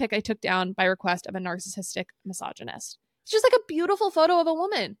 reviving a pic I took down by request of a narcissistic misogynist. It's just a beautiful photo of a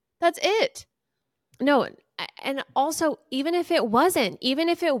woman. That's it. No, and also, even if it was, right,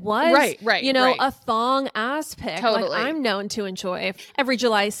 a thong ass pic, totally. I'm known to enjoy every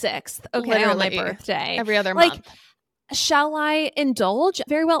July 6th, Literally, on my birthday. Every other month. Shall I indulge?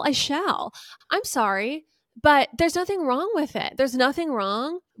 Very well, I shall. I'm sorry, but there's nothing wrong with it. There's nothing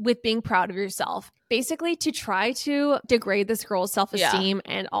wrong with being proud of yourself. Basically, to try to degrade this girl's self-esteem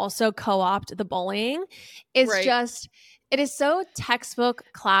and also co-opt the bullying is just... It is so textbook,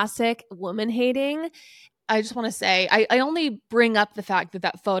 classic woman hating. I just want to say, I only bring up the fact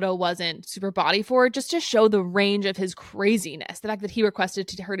that photo wasn't super body forward just to show the range of his craziness. The fact that he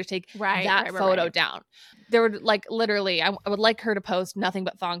requested her to take that photo down. There would literally, I would like her to post nothing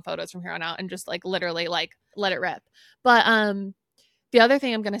but thong photos from here on out and just literally let it rip. But the other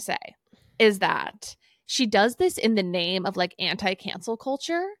thing I'm going to say is that she does this in the name of anti-cancel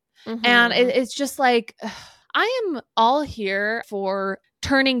culture. Mm-hmm. And it's just I am all here for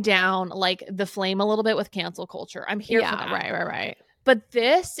turning down the flame a little bit with cancel culture. I'm here for that. Right. But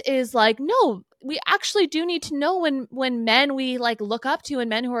this is no, we actually do need to know when men we look up to and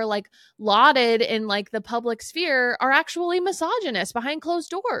men who are lauded in the public sphere are actually misogynist behind closed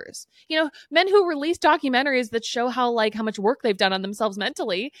doors. Men who release documentaries that show how much work they've done on themselves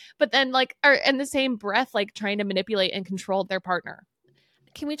mentally, but then are in the same breath trying to manipulate and control their partner.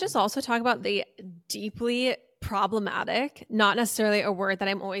 Can we just also talk about the deeply problematic, not necessarily a word that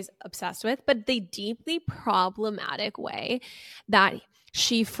I'm always obsessed with, but the deeply problematic way that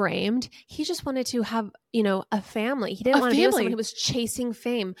she framed, he just wanted to have, a family. He didn't want to be with someone who was chasing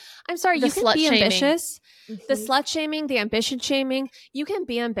fame. I'm sorry, you can be ambitious. Mm-hmm. The slut shaming, the ambition shaming, you can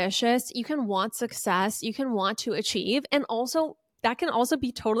be ambitious, you can want success, you can want to achieve, and also that can also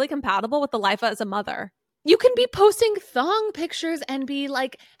be totally compatible with the life as a mother. You can be posting thong pictures and be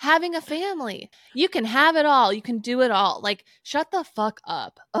like having a family. You can have it all. You can do it all. Like, shut the fuck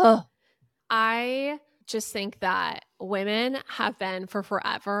up. Ugh. I just think that women have been for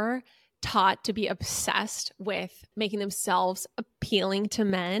forever taught to be obsessed with making themselves appealing to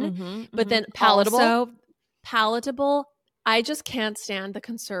men, but then palatable. I just can't stand the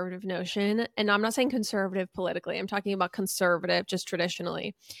conservative notion. And I'm not saying conservative politically. I'm talking about conservative just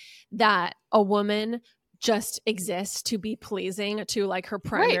traditionally, that a woman just exists to be pleasing to like her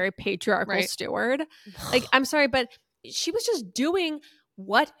primary patriarchal steward. Like, I'm sorry, but she was just doing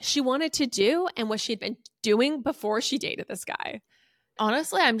what she wanted to do and what she'd been doing before she dated this guy.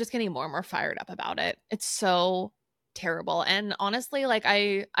 Honestly, I'm just getting more and more fired up about it. It's so terrible. And honestly, like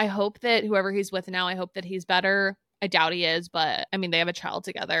I hope that whoever he's with now, I hope that he's better. I doubt he is, but I mean, they have a child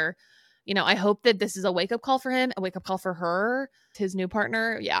together. You know, I hope that this is a wake-up call for him, a wake-up call for her, his new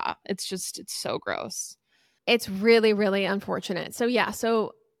partner. Yeah, it's so gross. It's really, really unfortunate.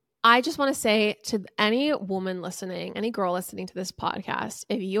 So I just want to say to any woman listening, any girl listening to this podcast,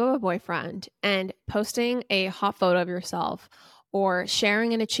 if you have a boyfriend and posting a hot photo of yourself or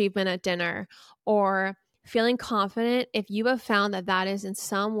sharing an achievement at dinner or feeling confident, if you have found that that is in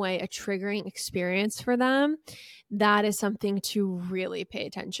some way a triggering experience for them, that is something to really pay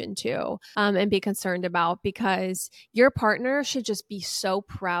attention to and be concerned about, because your partner should just be so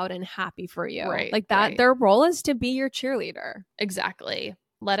proud and happy for you. Right, like that, right. Their role is to be your cheerleader. Exactly.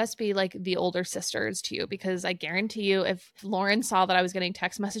 Let us be like the older sisters to you, because I guarantee you if Lauren saw that I was getting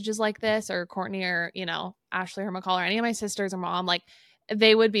text messages like this, or Courtney, or, you know, Ashley or McCall, or any of my sisters or mom, like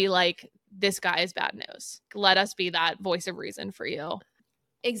they would be like, this guy is bad news. Let us be that voice of reason for you.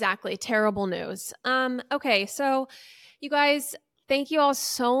 Exactly. Terrible news. Okay. So you guys, thank you all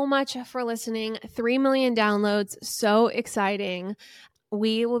so much for listening. 3 million downloads. So exciting.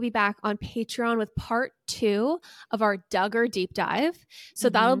 We will be back on Patreon with part 2 of our Duggar deep dive. So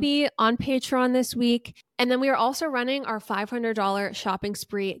that'll be on Patreon this week. And then we are also running our $500 shopping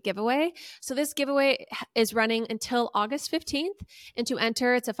spree giveaway. So this giveaway is running until August 15th. And to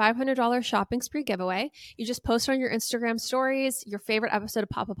enter, it's a $500 shopping spree giveaway. You just post on your Instagram stories your favorite episode of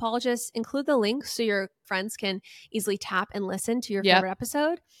Pop Apologists. Include the link so your friends can easily tap and listen to your favorite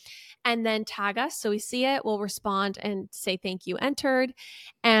episode. And then tag us so we see it. We'll respond and say thank you entered.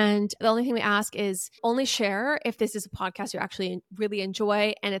 And the only thing we ask is only share if this is a podcast you actually really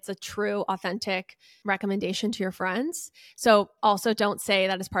enjoy and it's a true, authentic recommendation to your friends. So also don't say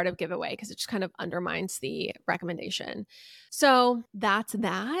that as part of giveaway, because it just kind of undermines the recommendation. So that's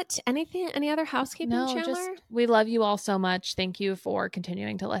that. Any other housekeeping, Chandler? Just we love you all so much. Thank you for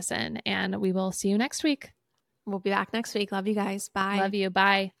continuing to listen, and we will see you next week. We'll be back next week. Love you guys. Bye. Love you.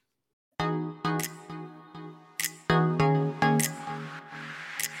 Bye.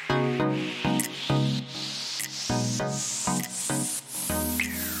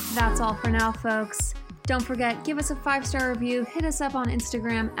 That's all for now, folks. Don't forget, give us a 5-star review, hit us up on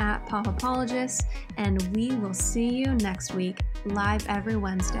Instagram at Pop Apologists, and we will see you next week, live every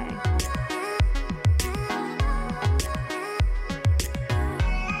Wednesday.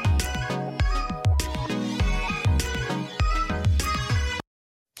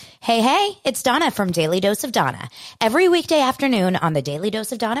 Hey, it's Donna from Daily Dose of Donna. Every weekday afternoon on the Daily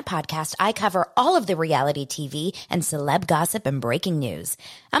Dose of Donna podcast, I cover all of the reality TV and celeb gossip and breaking news.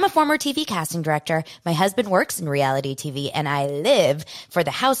 I'm a former TV casting director. My husband works in reality TV, and I live for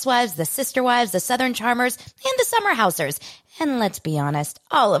the Housewives, the Sister Wives, the Southern Charmers, and the Summer Housers. And let's be honest,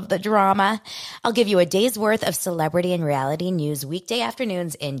 all of the drama. I'll give you a day's worth of celebrity and reality news weekday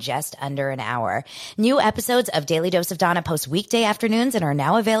afternoons in just under an hour. New episodes of Daily Dose of Donna post weekday afternoons and are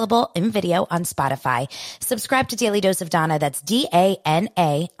now available in video on Spotify. Subscribe to Daily Dose of Donna, that's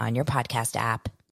DANA, on your podcast app.